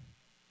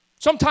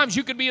 Sometimes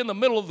you could be in the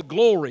middle of the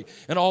glory,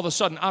 and all of a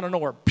sudden, out of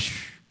nowhere,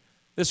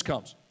 this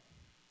comes.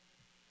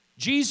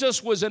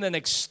 Jesus was in an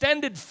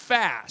extended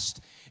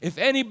fast. If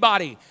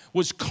anybody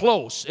was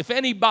close, if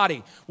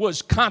anybody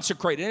was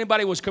consecrated,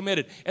 anybody was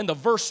committed, and the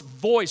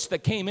voice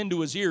that came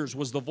into his ears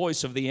was the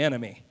voice of the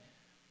enemy.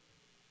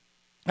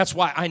 That's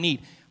why I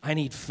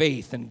need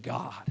faith in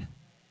God.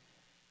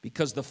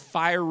 Because the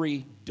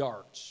fiery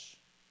darts,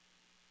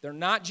 they're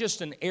not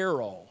just an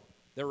arrow,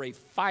 they're a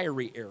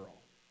fiery arrow.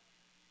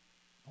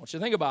 I want you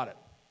to think about it.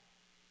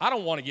 I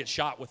don't want to get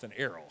shot with an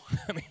arrow.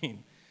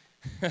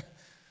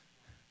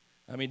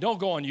 I mean, don't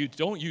go on YouTube,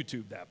 don't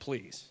YouTube that,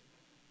 please.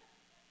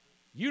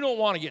 You don't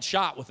want to get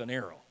shot with an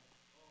arrow.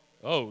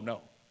 Oh,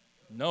 no.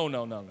 No.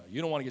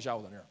 You don't want to get shot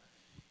with an arrow.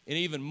 And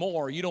even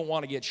more, you don't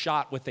want to get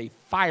shot with a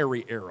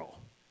fiery arrow.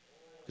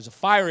 Because a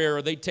fiery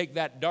arrow, they'd take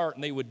that dart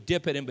and they would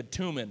dip it in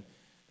bitumen.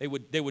 They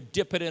would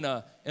dip it in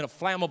a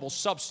flammable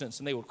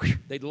substance, and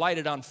they'd light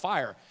it on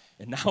fire.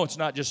 And now it's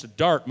not just a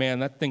dart,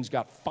 man. That thing's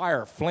got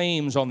fire,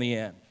 flames on the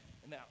end.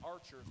 And that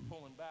archer is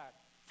pulling back.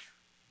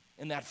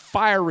 And that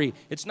fiery,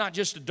 it's not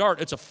just a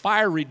dart, it's a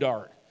fiery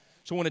dart.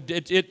 So when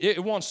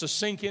it wants to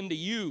sink into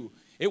you,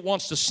 it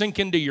wants to sink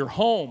into your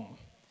home.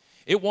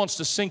 It wants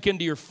to sink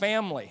into your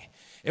family.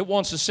 It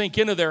wants to sink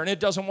into there, and it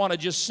doesn't want to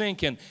just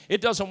sink in.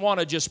 It doesn't want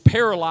to just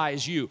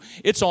paralyze you.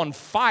 It's on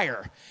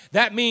fire.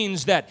 That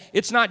means that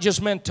it's not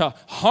just meant to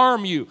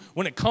harm you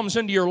when it comes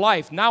into your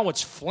life. Now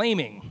it's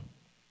flaming.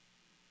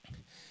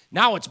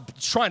 Now it's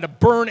trying to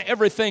burn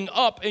everything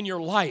up in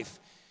your life.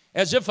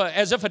 As if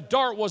a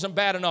dart wasn't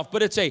bad enough,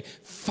 but it's a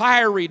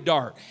fiery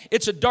dart.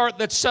 It's a dart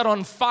that's set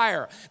on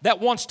fire, that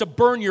wants to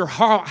burn your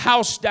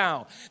house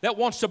down, that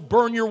wants to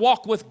burn your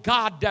walk with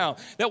God down,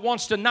 that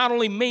wants to not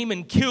only maim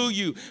and kill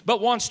you,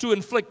 but wants to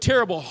inflict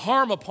terrible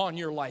harm upon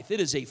your life. It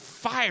is a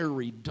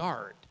fiery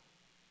dart.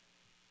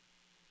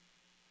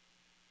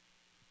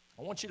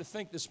 I want you to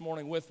think this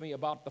morning with me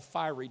about the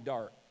fiery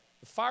dart.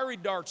 The fiery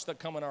darts that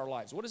come in our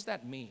lives. What does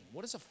that mean?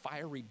 What is a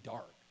fiery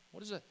dart?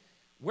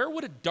 Where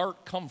would a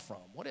dart come from?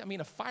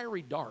 A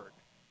fiery dart.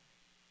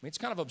 It's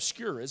kind of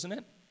obscure, isn't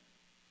it?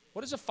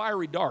 What is a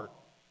fiery dart?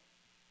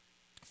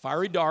 A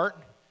fiery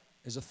dart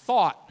is a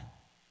thought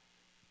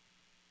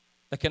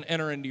that can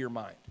enter into your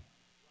mind,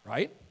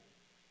 right?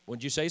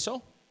 Wouldn't you say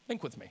so?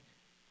 Think with me.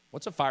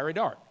 What's a fiery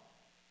dart?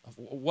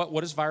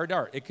 What is a fiery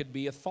dart? It could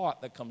be a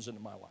thought that comes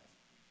into my life.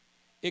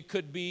 It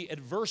could be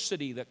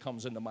adversity that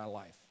comes into my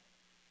life.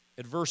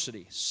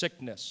 Adversity,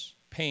 sickness,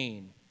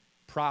 pain,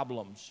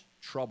 problems,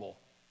 trouble.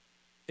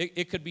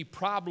 It could be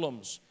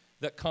problems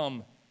that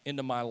come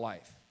into my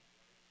life.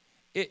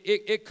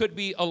 It could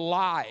be a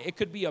lie. It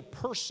could be a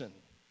person.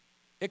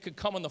 It could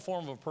come in the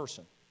form of a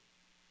person.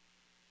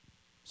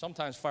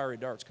 Sometimes fiery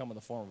darts come in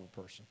the form of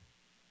a person.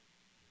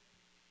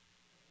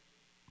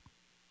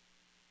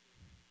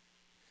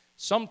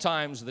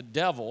 Sometimes the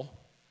devil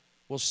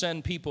will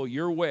send people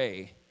your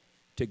way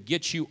to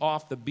get you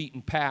off the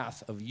beaten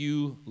path of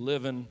you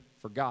living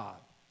for God.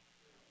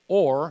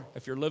 Or,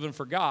 if you're living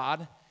for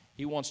God,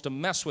 he wants to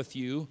mess with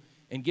you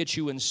and get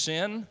you in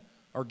sin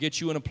or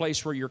get you in a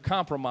place where you're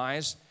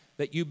compromised,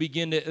 that you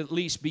begin to at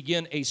least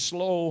begin a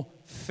slow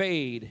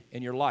fade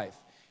in your life.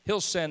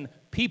 He'll send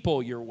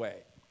people your way.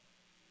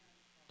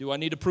 Do I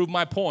need to prove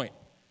my point?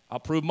 I'll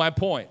prove my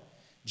point.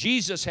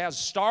 Jesus has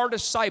star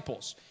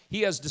disciples.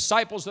 He has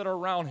disciples that are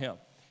around him.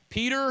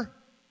 Peter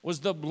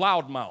was the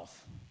loudmouth.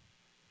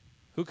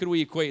 Who could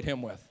we equate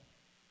him with?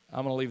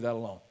 I'm going to leave that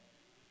alone.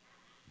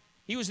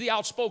 He was the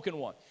outspoken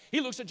one.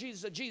 He looks at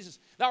Jesus and said, Jesus,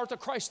 thou art the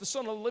Christ, the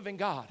Son of the living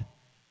God.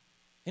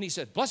 And he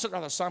said, Blessed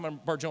art thou, Simon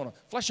Bar-Jonah.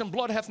 Flesh and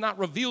blood hath not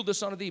revealed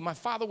this unto thee. My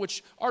Father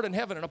which art in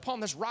heaven, and upon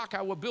this rock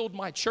I will build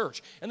my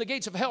church, and the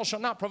gates of hell shall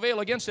not prevail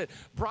against it.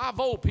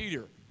 Bravo,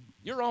 Peter.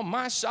 You're on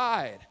my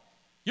side.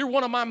 You're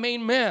one of my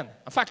main men.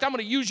 In fact, I'm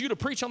going to use you to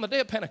preach on the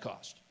day of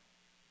Pentecost.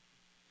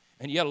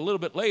 And yet a little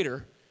bit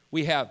later,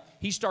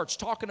 he starts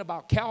talking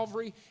about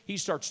Calvary. He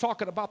starts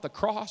talking about the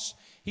cross.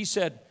 He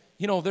said,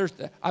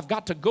 I've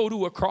got to go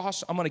to a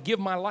cross. I'm going to give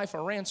my life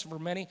a ransom for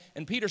many.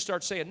 And Peter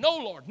starts saying, no,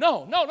 Lord,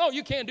 no,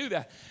 you can't do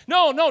that.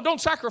 No,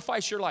 don't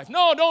sacrifice your life.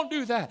 No, don't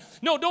do that.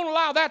 No, don't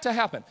allow that to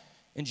happen.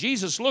 And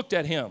Jesus looked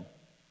at him.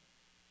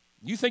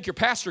 You think your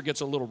pastor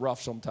gets a little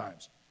rough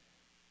sometimes.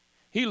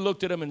 He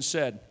looked at him and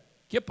said,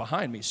 get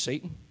behind me,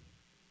 Satan.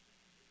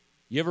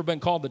 You ever been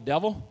called the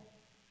devil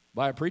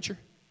by a preacher?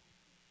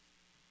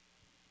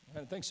 I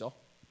didn't think so.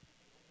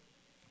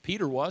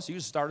 Peter was. He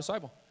was a star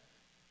disciple.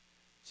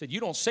 He said, you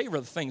don't savor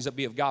the things that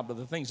be of God, but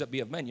the things that be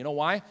of men. You know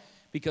why?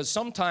 Because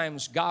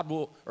sometimes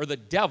the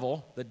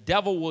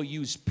devil will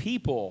use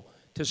people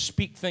to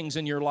speak things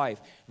in your life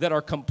that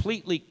are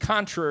completely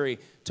contrary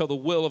to the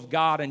will of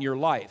God in your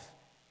life.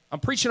 I'm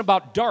preaching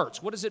about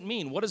darts. What does it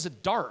mean? What is a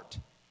dart?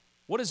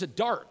 What is a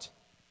dart?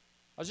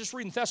 I was just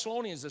reading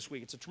Thessalonians this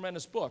week. It's a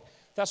tremendous book.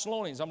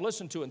 Thessalonians, I'm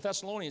listening to it. And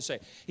Thessalonians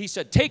he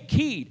said, take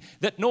heed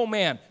that no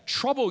man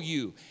trouble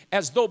you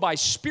as though by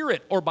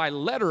spirit or by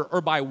letter or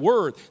by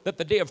word that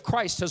the day of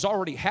Christ has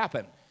already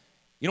happened.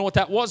 You know what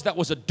that was? That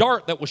was a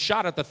dart that was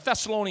shot at the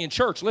Thessalonian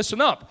church. Listen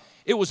up.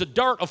 It was a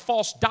dart of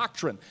false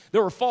doctrine.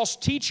 There were false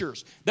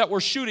teachers that were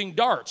shooting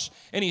darts.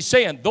 And he's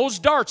saying, those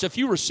darts, if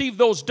you receive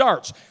those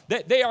darts,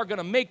 they are going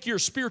to make your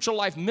spiritual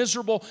life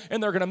miserable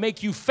and they're going to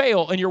make you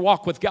fail in your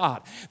walk with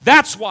God.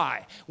 That's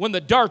why when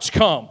the darts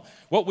come,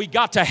 what we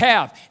got to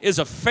have is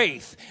a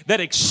faith that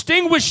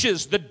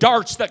extinguishes the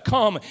darts that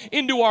come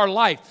into our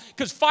life.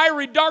 Because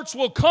fiery darts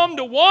will come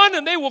to one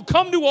and they will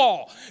come to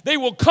all. They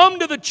will come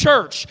to the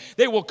church.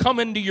 They will come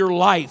into your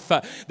life.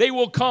 They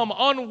will come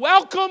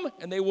unwelcome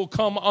and they will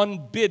come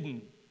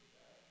unbidden.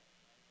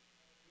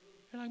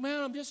 You're like,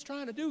 man, I'm just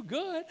trying to do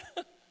good.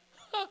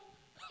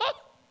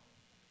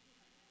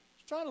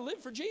 Just trying to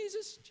live for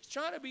Jesus. Just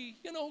trying to be,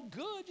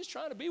 good. Just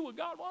trying to be what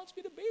God wants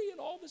me to be. And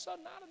all of a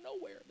sudden, out of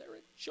nowhere, there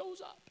it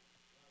shows up.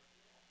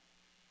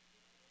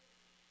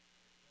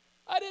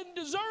 I didn't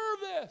deserve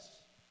this.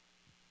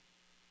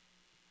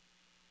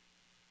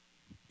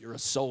 You're a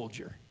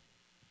soldier.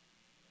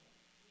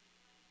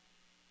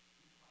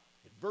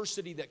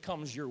 Adversity that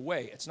comes your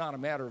way, it's not a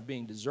matter of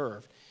being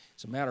deserved.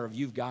 It's a matter of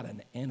you've got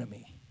an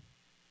enemy.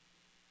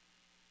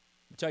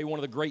 I'll tell you one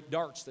of the great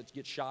darts that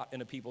gets shot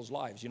into people's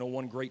lives. You know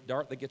one great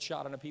dart that gets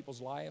shot into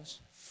people's lives?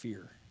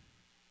 Fear.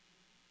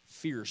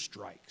 Fear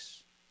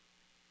strikes.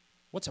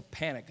 What's a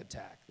panic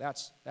attack?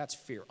 That's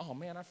fear. Oh,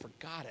 man, I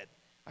forgot it.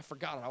 I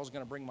was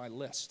going to bring my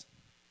list.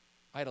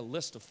 I had a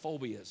list of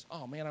phobias.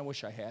 Oh, man, I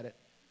wish I had it.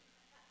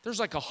 There's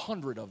like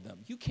 100 of them.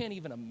 You can't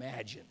even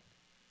imagine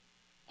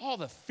all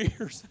the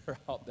fears that are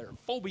out there.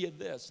 Phobia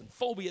this and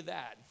phobia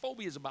that. And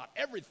phobias about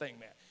everything,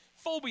 man.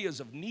 Phobias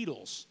of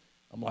needles.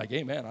 I'm like,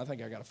 hey, man, I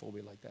think I got a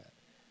phobia like that.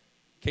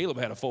 Caleb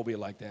had a phobia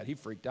like that. He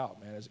freaked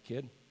out, man, as a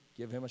kid.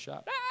 Give him a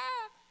shot.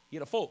 He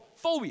had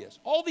phobias.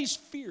 All these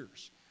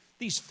fears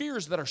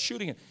that are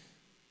shooting in.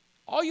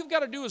 All you've got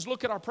to do is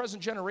look at our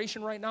present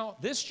generation right now.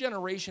 This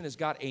generation has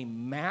got a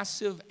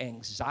massive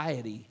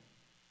anxiety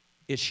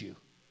issue.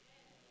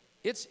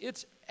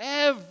 It's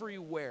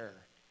everywhere.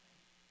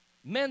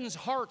 Men's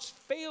hearts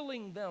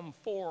failing them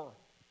for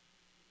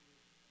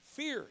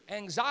fear,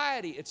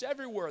 anxiety. It's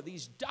everywhere.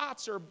 These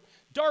darts are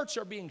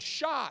being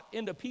shot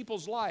into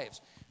people's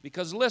lives.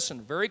 Because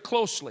listen very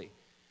closely.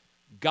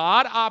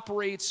 God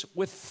operates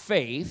with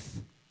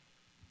faith,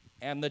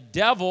 and the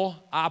devil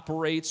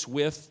operates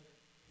with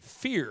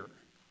fear.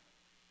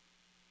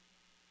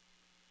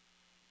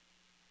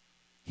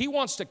 He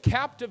wants to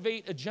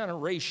captivate a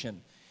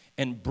generation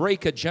and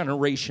break a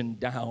generation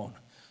down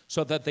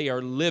so that they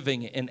are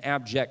living in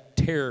abject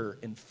terror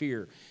and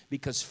fear,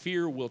 because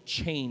fear will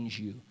change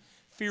you.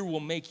 Fear will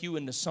make you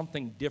into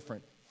something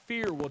different.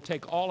 Fear will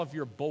take all of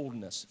your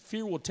boldness.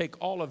 Fear will take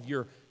all of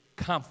your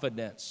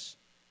confidence.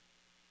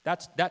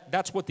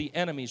 That's what the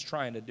enemy's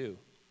trying to do.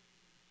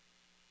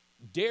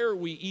 Dare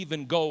we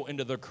even go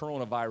into the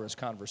coronavirus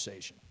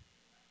conversation?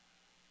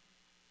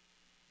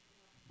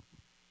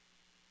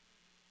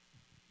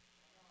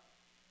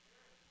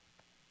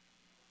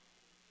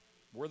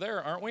 We're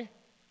there, aren't we?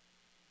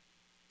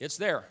 It's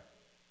there.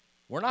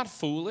 We're not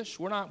foolish.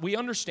 We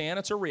understand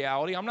it's a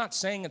reality. I'm not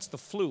saying it's the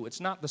flu. It's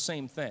not the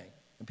same thing.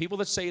 And people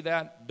that say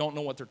that don't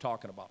know what they're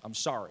talking about. I'm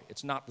sorry.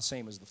 It's not the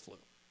same as the flu.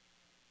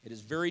 It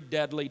is very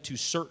deadly to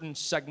certain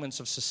segments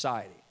of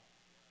society.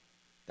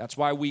 That's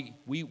why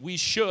we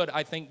should,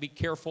 I think, be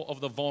careful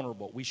of the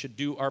vulnerable. We should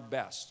do our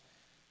best.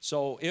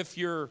 So if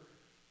you're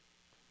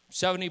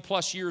 70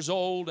 plus years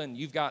old and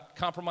you've got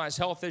compromised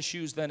health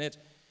issues, then it's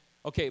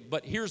okay.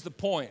 But here's the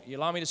point. You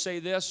allow me to say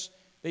this?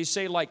 They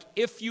say, like,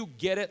 if you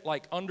get it,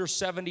 like, under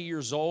 70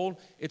 years old,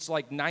 it's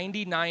like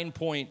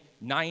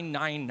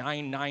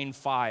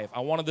 99.99995. I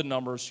wanted the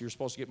numbers. You're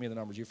supposed to get me the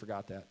numbers. You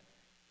forgot that.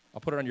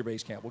 I'll put it on your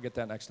base camp. We'll get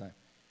that next time.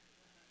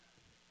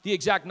 The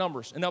exact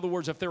numbers. In other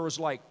words, if there was,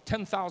 like,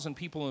 10,000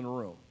 people in a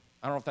room.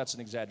 I don't know if that's an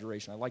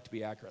exaggeration. I like to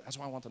be accurate. That's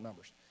why I want the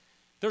numbers.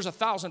 There's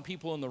 1,000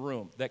 people in the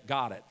room that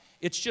got it.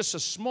 It's just a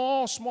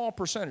small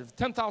percentage.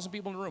 10,000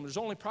 people in the room.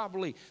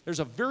 There's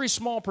a very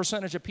small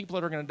percentage of people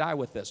that are going to die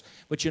with this.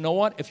 But you know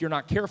what? If you're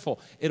not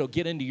careful, it'll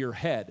get into your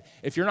head.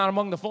 If you're not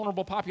among the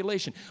vulnerable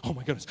population, oh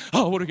my goodness,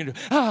 oh, what are we going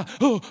to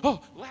do?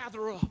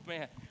 Lather up,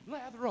 man.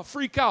 Lather up,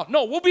 freak out.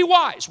 No, we'll be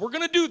wise. We're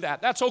going to do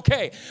that. That's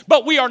okay.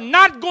 But we are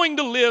not going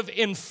to live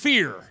in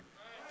fear.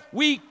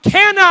 We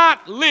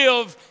cannot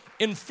live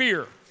in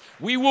fear.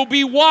 We will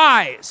be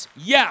wise,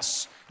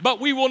 yes. But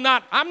we will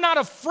not, I'm not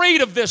afraid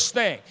of this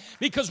thing,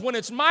 because when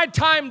it's my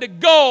time to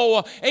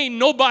go, ain't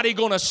nobody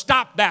going to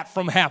stop that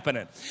from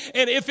happening.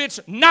 And if it's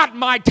not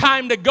my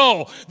time to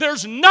go,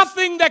 there's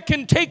nothing that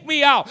can take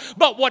me out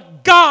but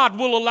what God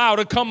will allow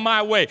to come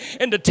my way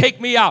and to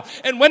take me out.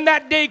 And when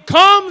that day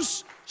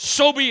comes,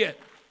 so be it.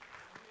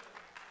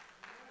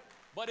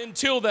 But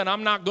until then,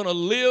 I'm not going to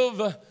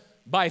live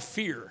by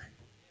fear.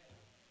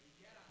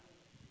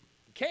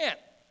 Can't.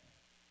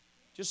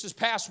 Just this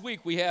past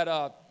week, we had,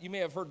 you may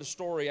have heard the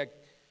story, I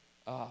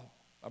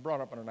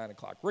brought up under 9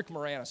 o'clock. Rick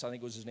Moranis, I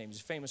think was his name.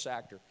 He's a famous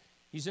actor.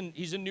 He's in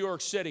New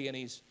York City, and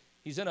he's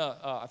in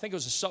I think it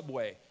was a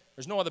subway.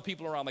 There's no other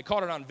people around. They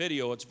caught it on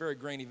video. It's a very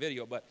grainy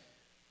video, but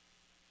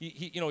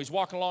he's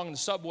walking along in the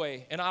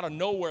subway, and out of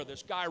nowhere,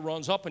 this guy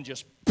runs up and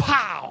just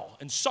pow,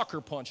 and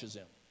sucker punches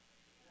him.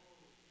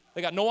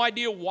 They got no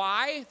idea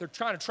why. They're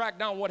trying to track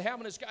down what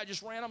happened. This guy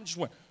just ran up and just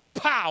went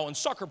pow, and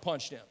sucker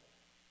punched him.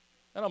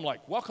 And I'm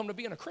like, welcome to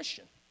being a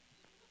Christian.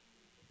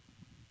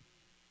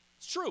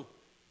 It's true.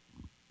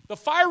 The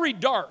fiery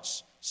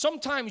darts,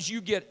 sometimes you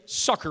get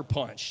sucker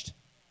punched.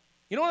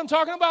 You know what I'm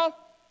talking about?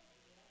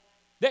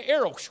 The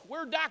arrow,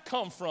 where'd that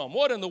come from?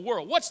 What in the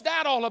world? What's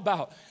that all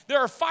about? There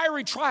are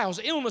fiery trials,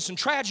 illness, and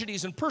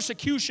tragedies, and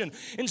persecution,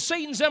 and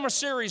Satan's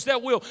emissaries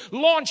that will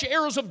launch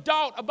arrows of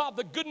doubt about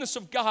the goodness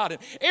of God,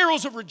 and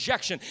arrows of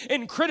rejection,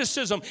 and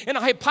criticism, and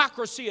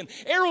hypocrisy, and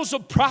arrows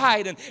of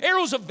pride, and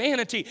arrows of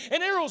vanity,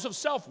 and arrows of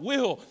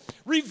self-will,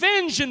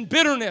 revenge and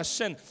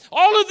bitterness, and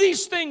all of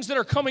these things that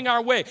are coming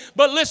our way.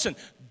 But listen,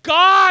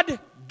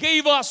 God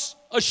gave us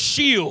a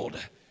shield.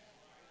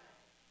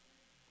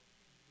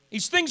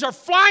 These things are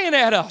flying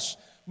at us,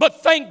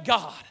 but thank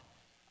God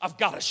I've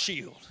got a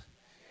shield.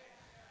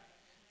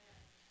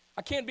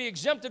 I can't be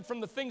exempted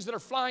from the things that are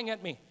flying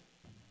at me,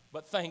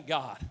 but thank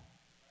God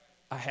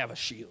I have a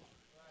shield.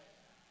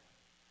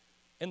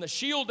 And the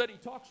shield that he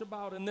talks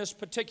about in this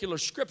particular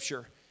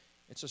scripture,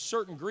 it's a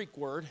certain Greek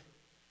word.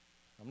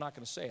 I'm not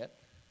going to say it.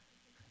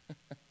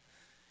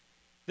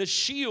 The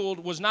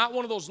shield was not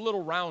one of those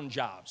little round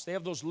jobs. They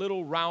have those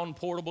little round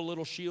portable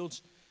little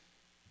shields.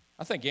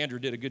 I think Andrew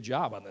did a good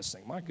job on this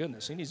thing. My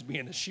goodness, he needs to be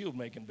in the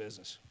shield-making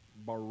business.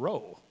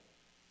 Barrow.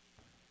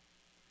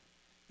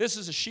 This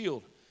is a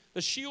shield.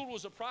 The shield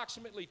was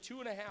approximately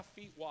 2.5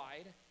 feet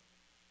wide,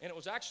 and it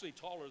was actually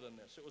taller than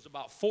this. It was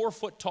about 4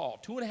 foot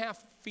tall, 2.5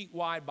 feet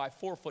wide by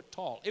 4 foot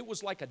tall. It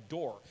was like a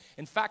door.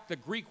 In fact, the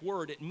Greek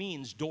word, it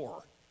means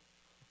door.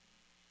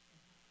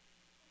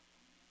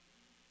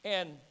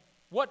 And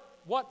what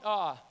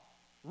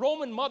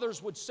Roman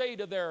mothers would say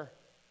to their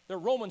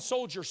Roman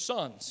soldier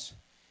sons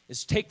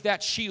is, take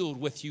that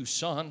shield with you,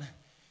 son,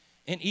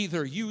 and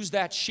either use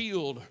that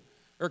shield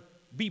or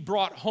be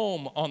brought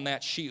home on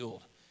that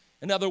shield.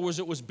 In other words,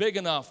 it was big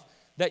enough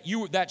that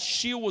that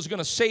shield was going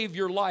to save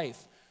your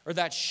life, or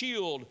that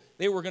shield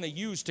they were going to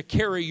use to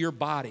carry your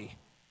body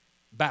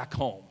back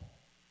home.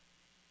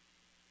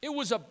 It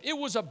was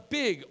a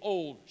big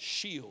old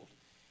shield.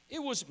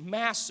 It was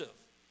massive.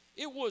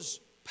 It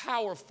was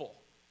powerful.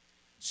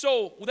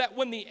 So that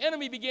when the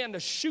enemy began to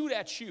shoot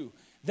at you,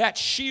 that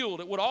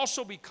shield, it would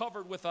also be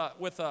covered with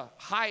a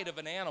hide of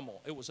an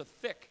animal. It was a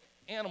thick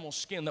animal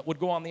skin that would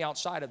go on the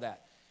outside of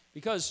that.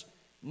 Because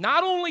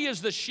not only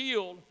is the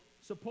shield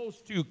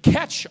supposed to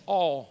catch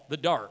all the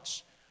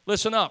darts,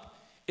 listen up,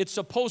 it's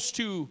supposed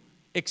to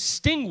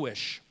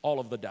extinguish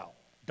all of the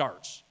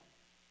darts.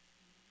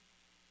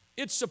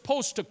 It's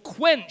supposed to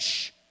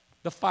quench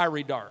the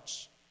fiery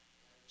darts.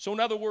 So in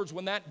other words,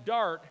 when that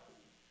dart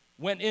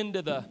went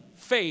into the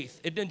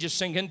faith, it didn't just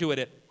sink into it,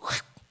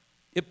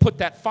 it put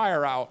that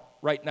fire out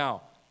right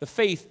now. The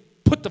faith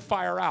put the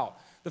fire out.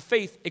 The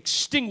faith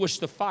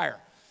extinguished the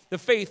fire. The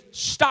faith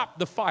stopped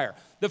the fire.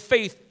 The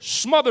faith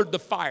smothered the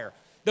fire.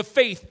 The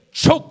faith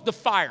choked the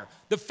fire.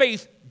 The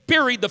faith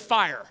buried the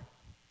fire.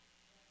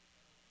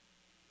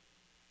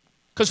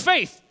 Because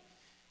faith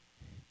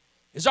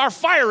is our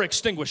fire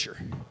extinguisher.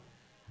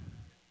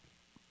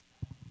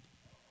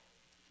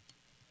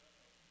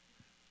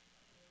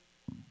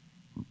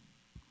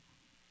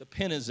 The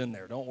pin is in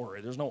there. Don't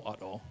worry. There's no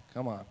uh-oh.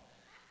 Come on.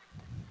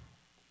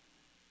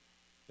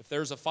 If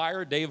there's a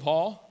fire, Dave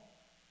Hall,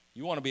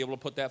 you want to be able to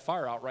put that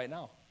fire out right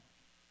now.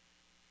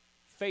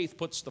 Faith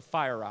puts the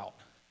fire out.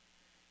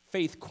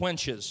 Faith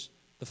quenches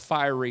the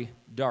fiery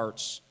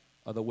darts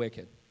of the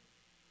wicked.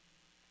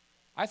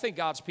 I think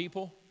God's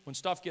people, when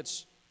stuff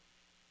gets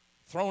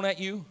thrown at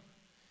you,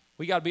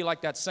 we got to be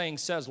like that saying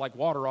says, like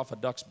water off a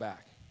duck's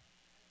back.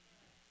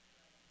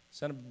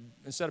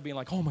 Instead of being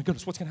like, oh my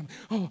goodness, what's going to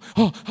happen?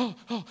 I'm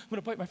going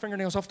to bite my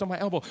fingernails off to my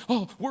elbow.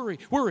 Oh, worry,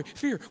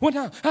 fear, what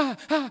now?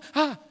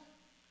 I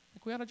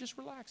think we ought to just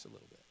relax a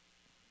little bit.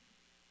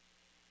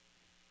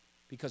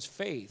 Because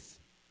faith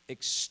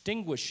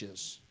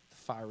extinguishes the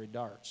fiery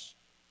darts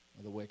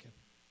of the wicked.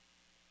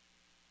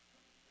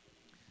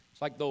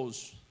 It's like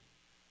those,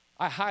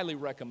 I highly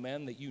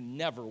recommend that you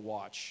never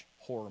watch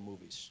horror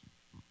movies.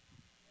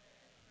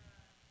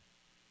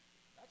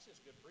 That's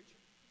just good preaching.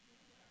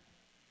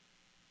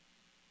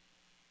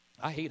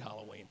 I hate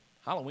Halloween.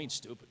 Halloween's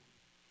stupid.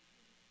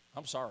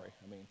 I'm sorry.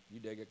 I mean, you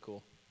dig it,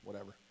 cool,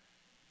 whatever.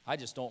 I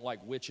just don't like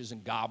witches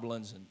and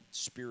goblins and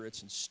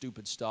spirits and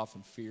stupid stuff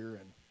and fear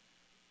and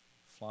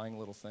flying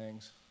little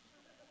things.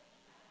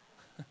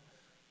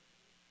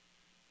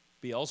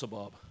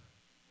 Beelzebub.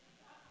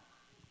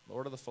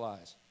 Lord of the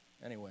Flies.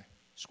 Anyway,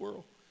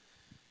 squirrel.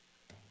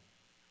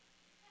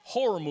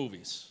 Horror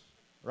movies,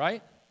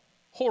 right?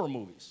 Horror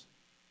movies.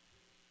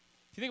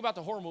 If you think about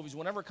the horror movies,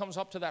 whenever it comes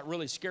up to that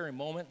really scary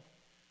moment,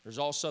 there's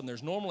all of a sudden,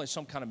 there's normally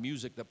some kind of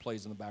music that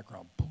plays in the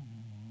background. Boom.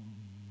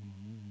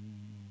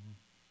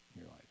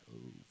 You're like, oh,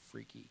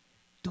 freaky.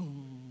 You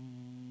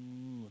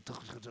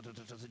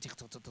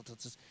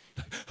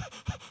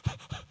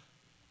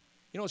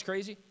know what's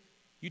crazy?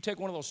 You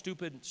take one of those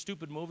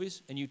stupid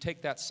movies and you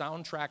take that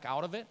soundtrack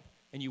out of it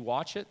and you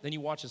watch it, then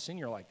you watch the scene,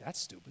 you're like, that's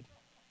stupid.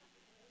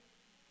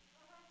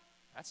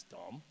 That's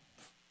dumb.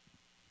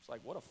 It's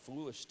like, what a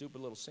foolish, stupid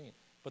little scene.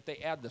 But they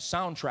add the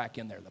soundtrack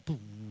in there. The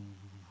boom.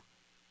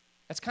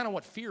 That's kind of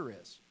what fear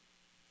is.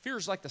 Fear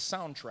is like the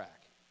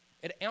soundtrack.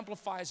 It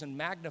amplifies and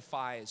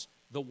magnifies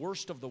the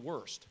worst of the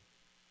worst.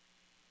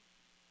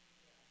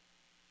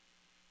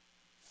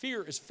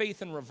 Fear is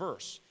faith in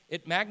reverse.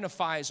 It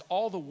magnifies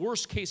all the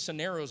worst case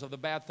scenarios of the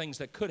bad things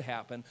that could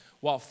happen,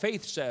 while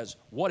faith says,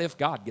 what if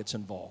God gets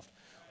involved?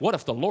 What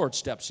if the Lord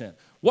steps in?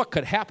 What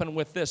could happen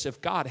with this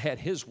if God had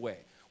his way?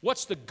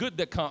 What's the good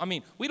that comes? I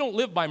mean, we don't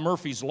live by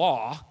Murphy's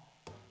Law.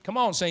 Come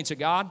on, saints of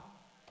God.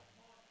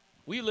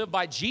 We live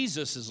by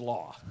Jesus'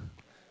 law.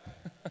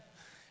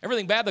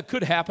 Everything bad that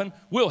could happen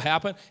will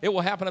happen. It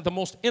will happen at the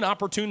most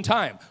inopportune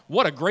time.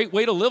 What a great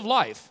way to live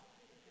life.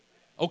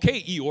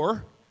 Okay,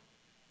 Eeyore.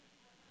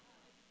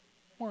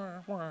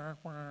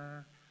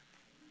 Oh,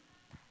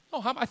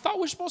 I thought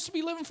we were supposed to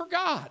be living for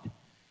God.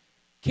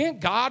 Can't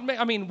God make,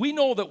 I mean, we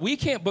know that we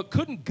can't, but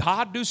couldn't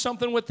God do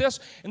something with this?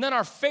 And then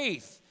our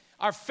faith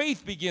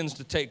begins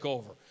to take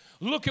over.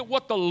 Look at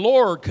what the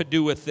Lord could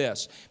do with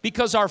this.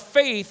 Because our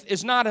faith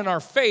is not in our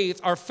faith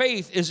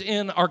is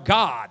in our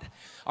God.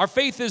 Our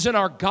faith is in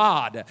our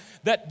God,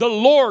 that the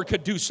Lord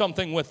could do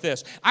something with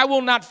this. I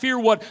will not fear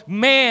what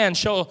man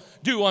shall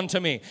do unto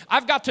me.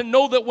 I've got to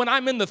know that when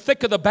I'm in the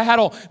thick of the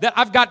battle, that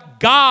I've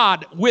got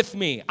God with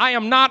me. I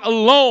am not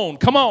alone.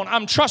 Come on,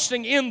 I'm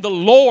trusting in the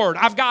Lord.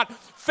 I've got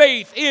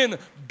faith in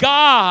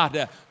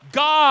God.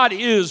 God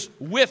is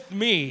with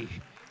me.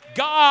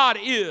 God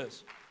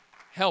is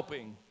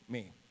helping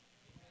me.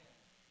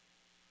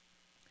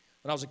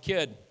 When I was a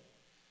kid,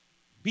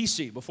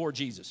 BC, before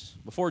Jesus,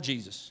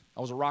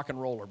 I was a rock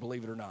and roller,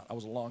 believe it or not. I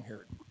was a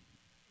long-haired.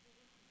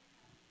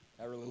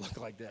 I really look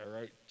like that,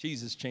 right?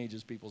 Jesus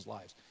changes people's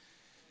lives.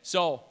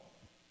 So,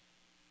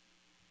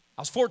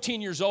 I was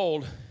 14 years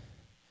old,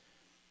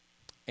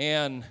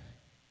 and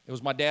it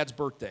was my dad's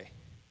birthday.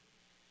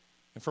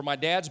 And for my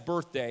dad's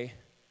birthday,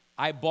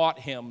 I bought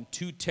him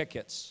 2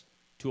 tickets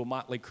to a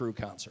Motley Crue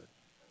concert.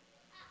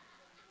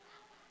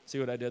 See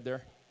what I did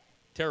there?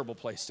 Terrible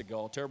place to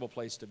go, terrible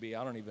place to be.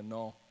 I don't even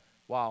know.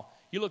 Wow.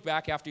 You look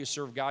back after you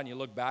serve God and you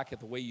look back at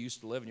the way you used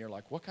to live and you're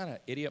like, what kind of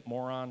idiot,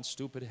 moron,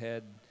 stupid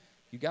head?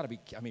 You got to be,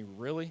 I mean,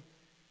 really?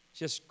 It's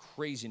just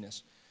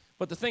craziness.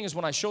 But the thing is,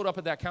 when I showed up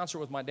at that concert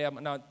with my dad,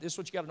 now this is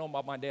what you got to know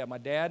about my dad. My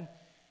dad,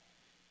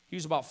 he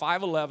was about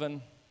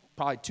 5'11",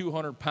 probably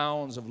 200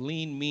 pounds of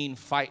lean, mean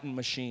fighting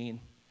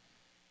machine.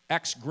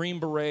 Ex-Green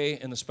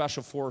Beret in the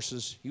Special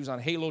Forces. He was on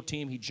a Halo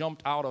team. He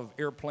jumped out of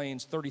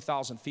airplanes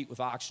 30,000 feet with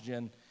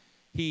oxygen.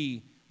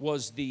 He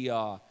was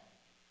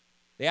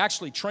they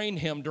actually trained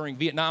him during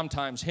Vietnam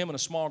times, him and a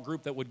small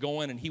group that would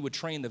go in and he would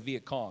train the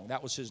Viet Cong.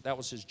 That was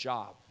his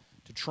job,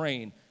 to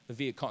train the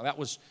Viet Cong.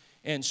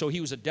 And so he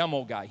was a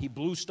demo guy. He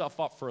blew stuff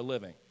up for a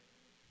living.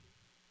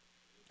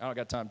 I don't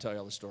got time to tell you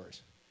all the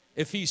stories.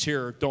 If he's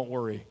here, don't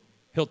worry.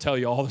 He'll tell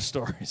you all the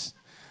stories.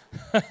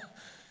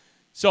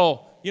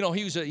 So, you know,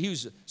 he was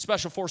a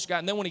special force guy.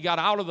 And then when he got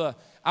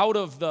out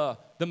of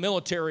the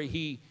military,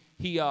 he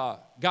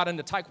got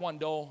into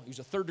Taekwondo. He was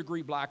a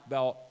 3rd-degree black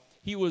belt.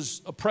 He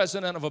was a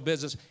president of a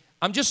business.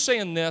 I'm just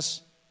saying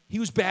this. He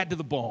was bad to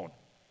the bone.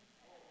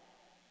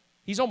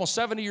 He's almost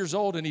 70 years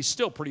old, and he's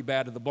still pretty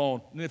bad to the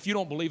bone. And if you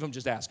don't believe him,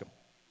 just ask him.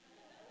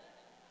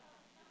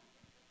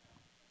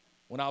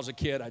 When I was a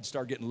kid, I'd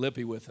start getting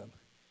lippy with him.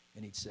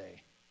 And he'd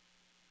say,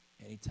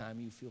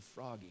 anytime you feel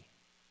froggy,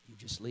 you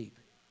just sleep.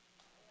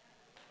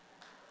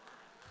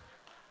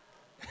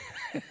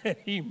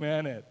 He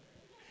meant it.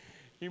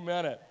 He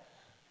meant it.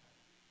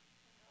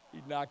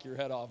 He'd knock your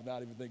head off and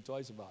not even think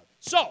twice about it.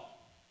 So,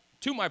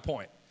 to my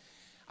point,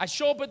 I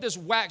show up at this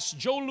wax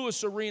Joe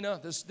Louis Arena,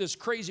 this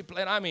crazy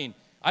place. I mean,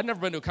 I'd never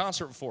been to a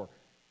concert before.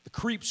 The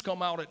creeps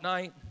come out at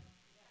night.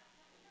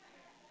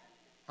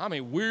 I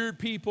mean, weird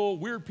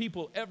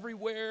people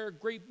everywhere,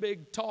 great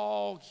big,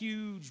 tall,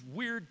 huge,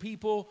 weird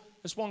people.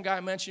 This one guy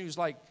I mentioned, he was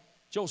like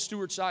Joe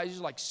Stewart's size. He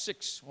was like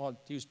 6, well,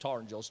 he was taller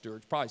than Joe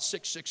Stewart, probably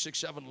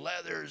 6'7"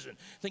 leathers, and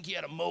I think he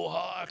had a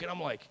mohawk, and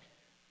I'm like,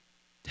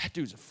 that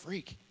dude's a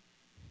freak.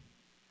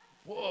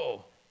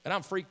 Whoa. And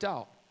I'm freaked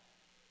out.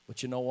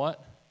 But you know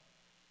what?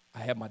 I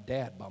have my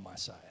dad by my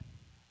side.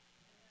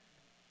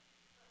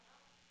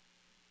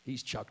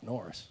 He's Chuck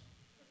Norris.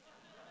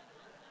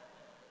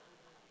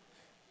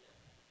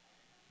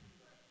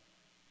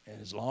 And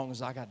as long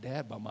as I got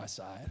Dad by my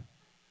side,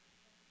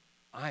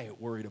 I ain't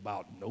worried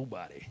about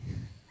nobody.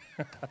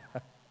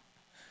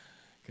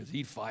 Because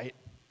he'd fight,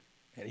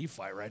 and he'd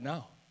fight right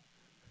now.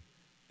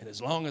 And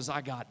as long as I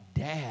got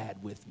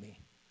Dad with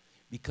me,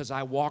 because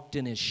I walked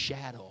in his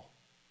shadow,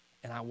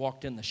 and I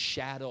walked in the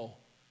shadow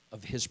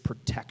of his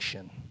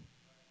protection.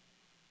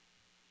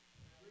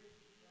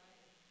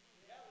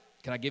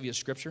 Can I give you a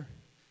scripture?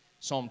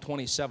 Psalm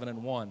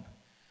 27:1.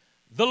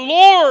 The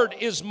Lord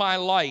is my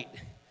light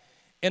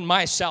and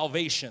my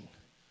salvation.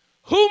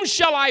 Whom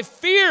shall I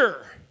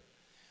fear?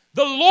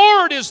 The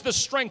Lord is the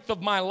strength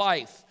of my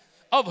life.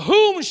 Of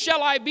whom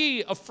shall I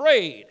be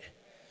afraid?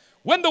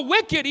 When the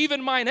wicked,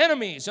 even mine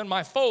enemies and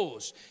my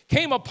foes,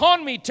 came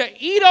upon me to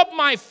eat up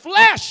my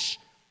flesh,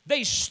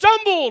 they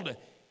stumbled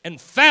and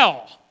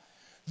fell.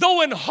 Though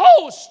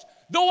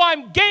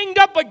I'm ganged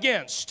up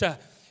against,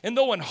 and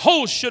though an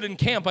host should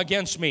encamp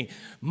against me,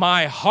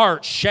 my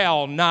heart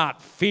shall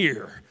not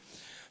fear.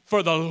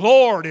 For the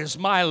Lord is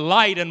my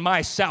light and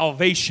my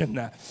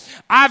salvation.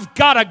 I've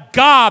got a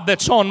God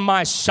that's on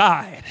my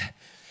side.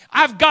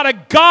 I've got a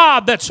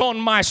God that's on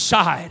my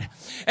side.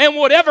 And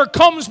whatever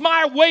comes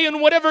my way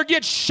and whatever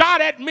gets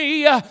shot at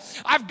me,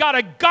 I've got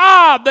a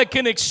God that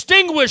can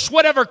extinguish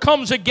whatever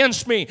comes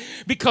against me,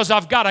 because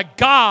I've got a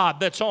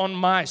God that's on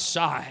my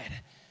side.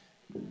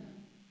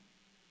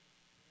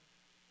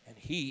 And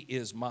He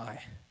is my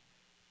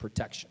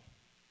protection.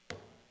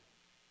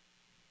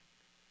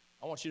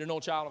 I want you to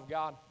know, child of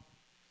God,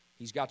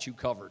 He's got you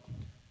covered.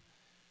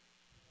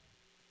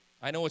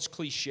 I know it's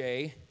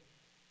cliche,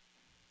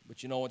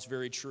 but you know it's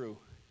very true.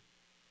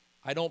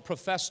 I don't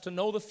profess to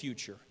know the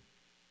future,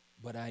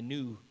 but I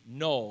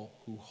know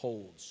who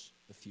holds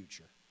the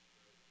future.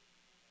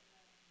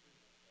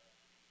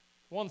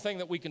 One thing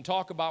that we can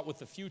talk about with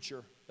the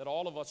future that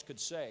all of us could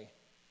say,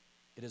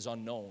 it is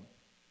unknown.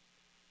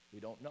 We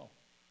don't know.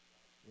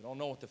 We don't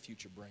know what the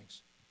future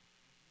brings.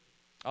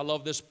 I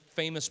love this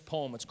famous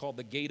poem. It's called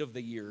The Gate of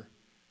the Year.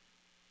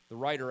 The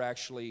writer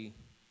actually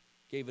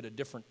gave it a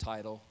different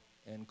title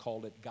and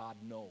called it God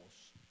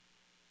Knows.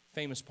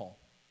 Famous poem.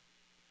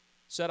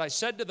 Said, I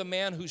said to the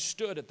man who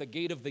stood at the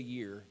gate of the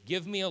year,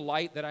 give me a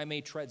light that I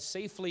may tread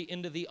safely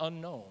into the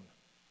unknown.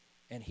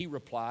 And he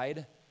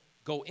replied,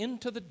 go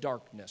into the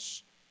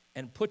darkness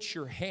and put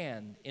your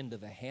hand into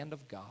the hand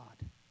of God.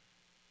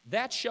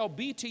 That shall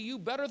be to you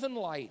better than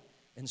light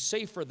and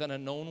safer than a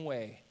known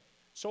way.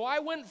 So I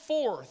went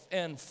forth,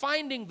 and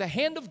finding the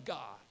hand of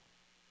God,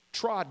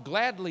 trod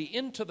gladly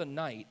into the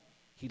night.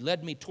 He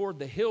led me toward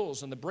the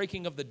hills and the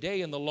breaking of the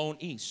day in the lone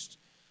east.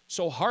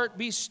 So heart,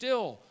 be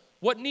still.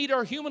 What need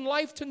our human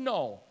life to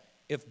know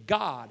if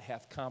God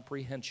hath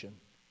comprehension?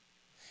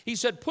 He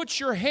said, put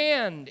your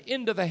hand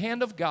into the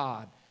hand of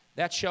God.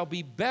 That shall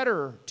be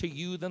better to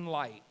you than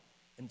light.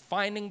 And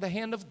finding the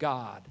hand of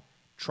God,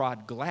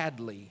 trod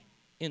gladly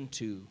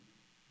into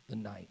the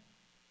night.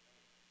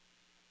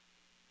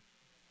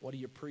 What are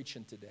you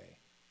preaching today?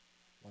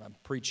 What I'm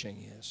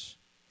preaching is,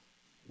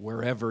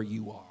 wherever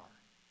you are,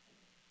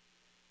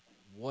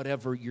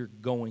 whatever you're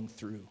going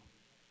through,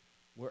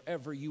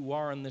 wherever you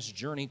are in this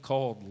journey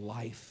called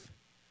life,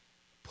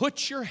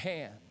 put your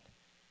hand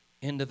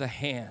into the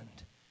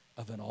hand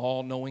of an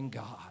all-knowing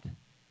God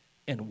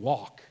and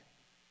walk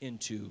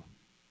into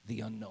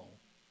the unknown.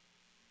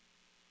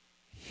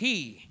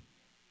 He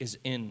is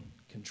in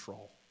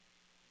control.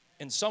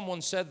 And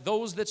someone said,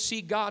 those that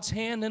see God's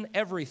hand in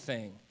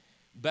everything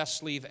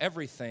best leave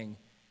everything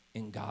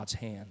in God's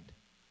hand.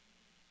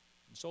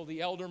 And so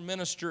the elder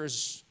minister,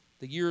 as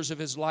the years of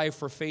his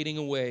life were fading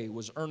away,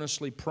 was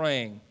earnestly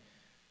praying.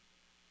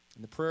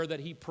 And the prayer that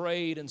he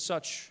prayed in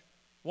such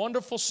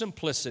wonderful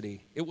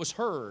simplicity, it was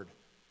heard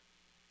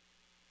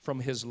from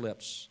his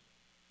lips.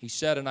 He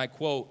said, and I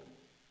quote,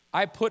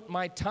 I put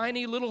my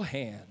tiny little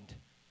hand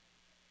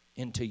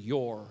into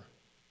your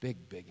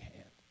big, big hand.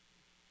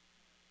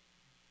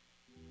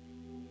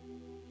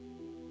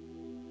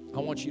 I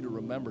want you to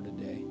remember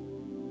today,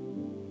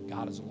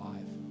 God is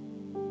alive.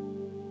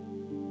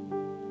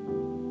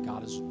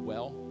 God is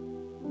well.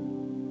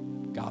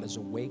 God is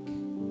awake.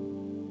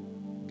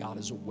 God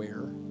is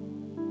aware.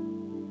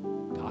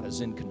 God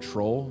is in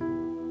control.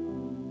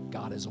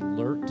 God is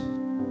alert.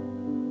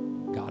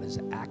 God is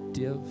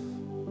active.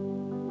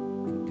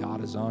 And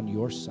God is on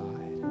your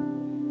side.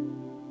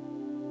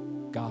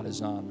 God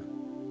is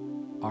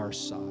on our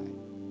side.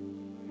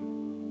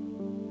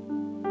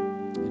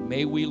 And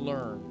may we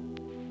learn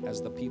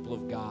as the people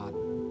of God,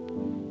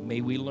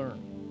 may we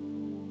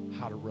learn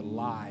how to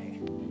rely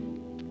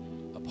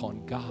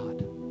upon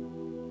God.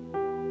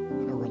 We're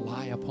going to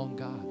rely upon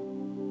God.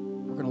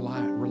 We're going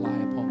to rely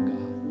upon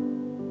God.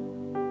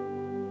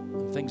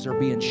 When things are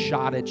being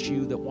shot at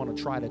you that want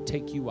to try to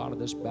take you out of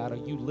this battle,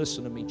 you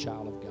listen to me,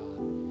 child of God.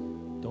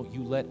 Don't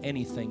you let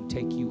anything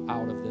take you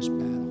out of this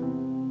battle.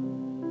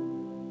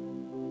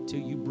 Till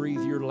you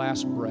breathe your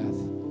last breath,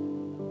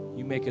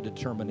 you make a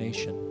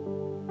determination.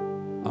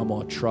 I'm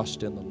going to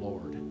trust in the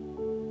Lord.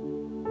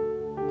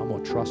 I'm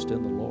going to trust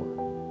in the Lord.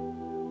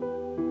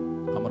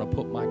 I'm going to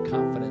put my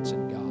confidence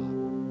in God.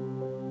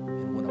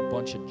 And when a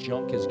bunch of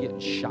junk is getting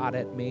shot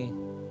at me,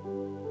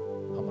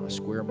 I'm going to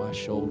square my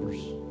shoulders.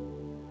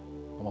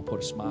 I'm going to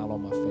put a smile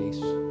on my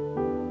face.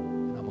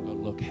 And I'm going to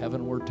look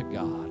heavenward to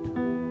God.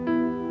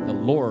 The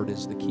Lord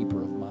is the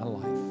keeper of my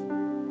life.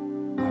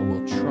 I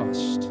will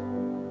trust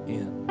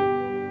in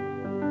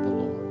the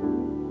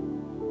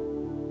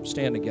Lord.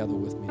 Stand together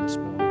with me this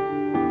morning.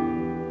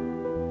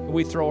 Can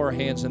we throw our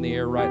hands in the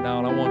air right now?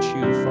 And I want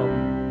you, from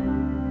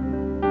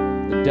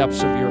the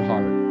depths of your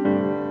heart,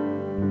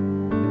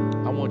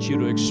 I want you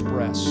to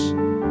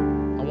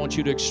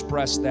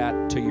express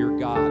that to your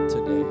God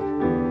today.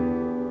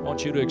 I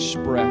want you to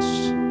express,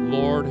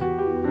 Lord,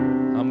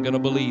 I'm going to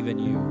believe in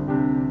you.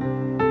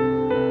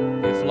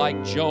 If,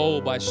 like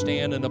Job, I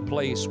stand in a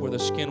place where the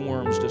skin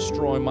worms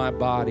destroy my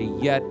body,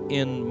 yet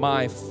in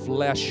my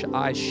flesh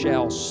I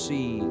shall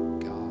see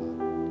God.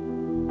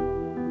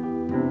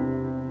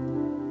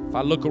 If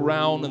I look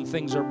around and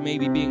things are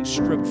maybe being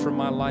stripped from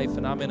my life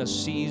and I'm not in a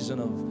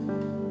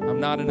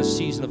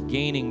season of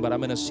gaining, but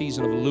I'm in a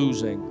season of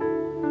losing,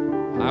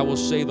 I will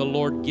say the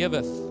Lord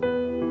giveth,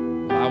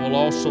 but I will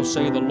also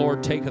say the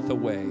Lord taketh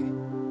away.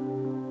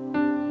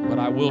 But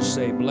I will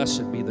say,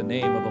 blessed be the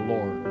name of the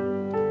Lord.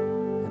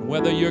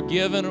 Whether you're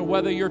given or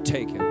whether you're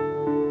taken,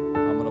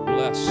 I'm going to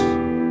bless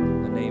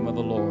the name of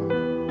the Lord.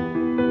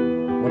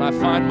 When I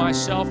find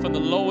myself in the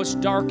lowest,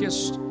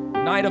 darkest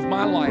night of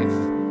my life,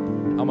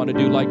 I'm going to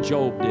do like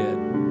Job did.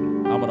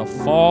 I'm going to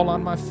fall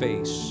on my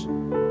face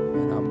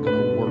and I'm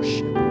going to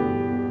worship.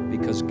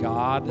 Because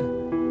God,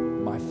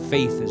 my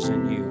faith is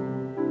in you.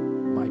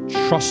 My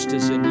trust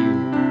is in you.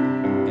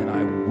 And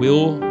I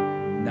will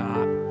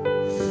not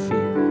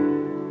fear.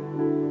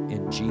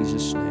 In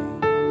Jesus' name.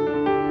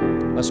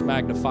 Let's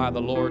magnify the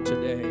Lord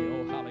today.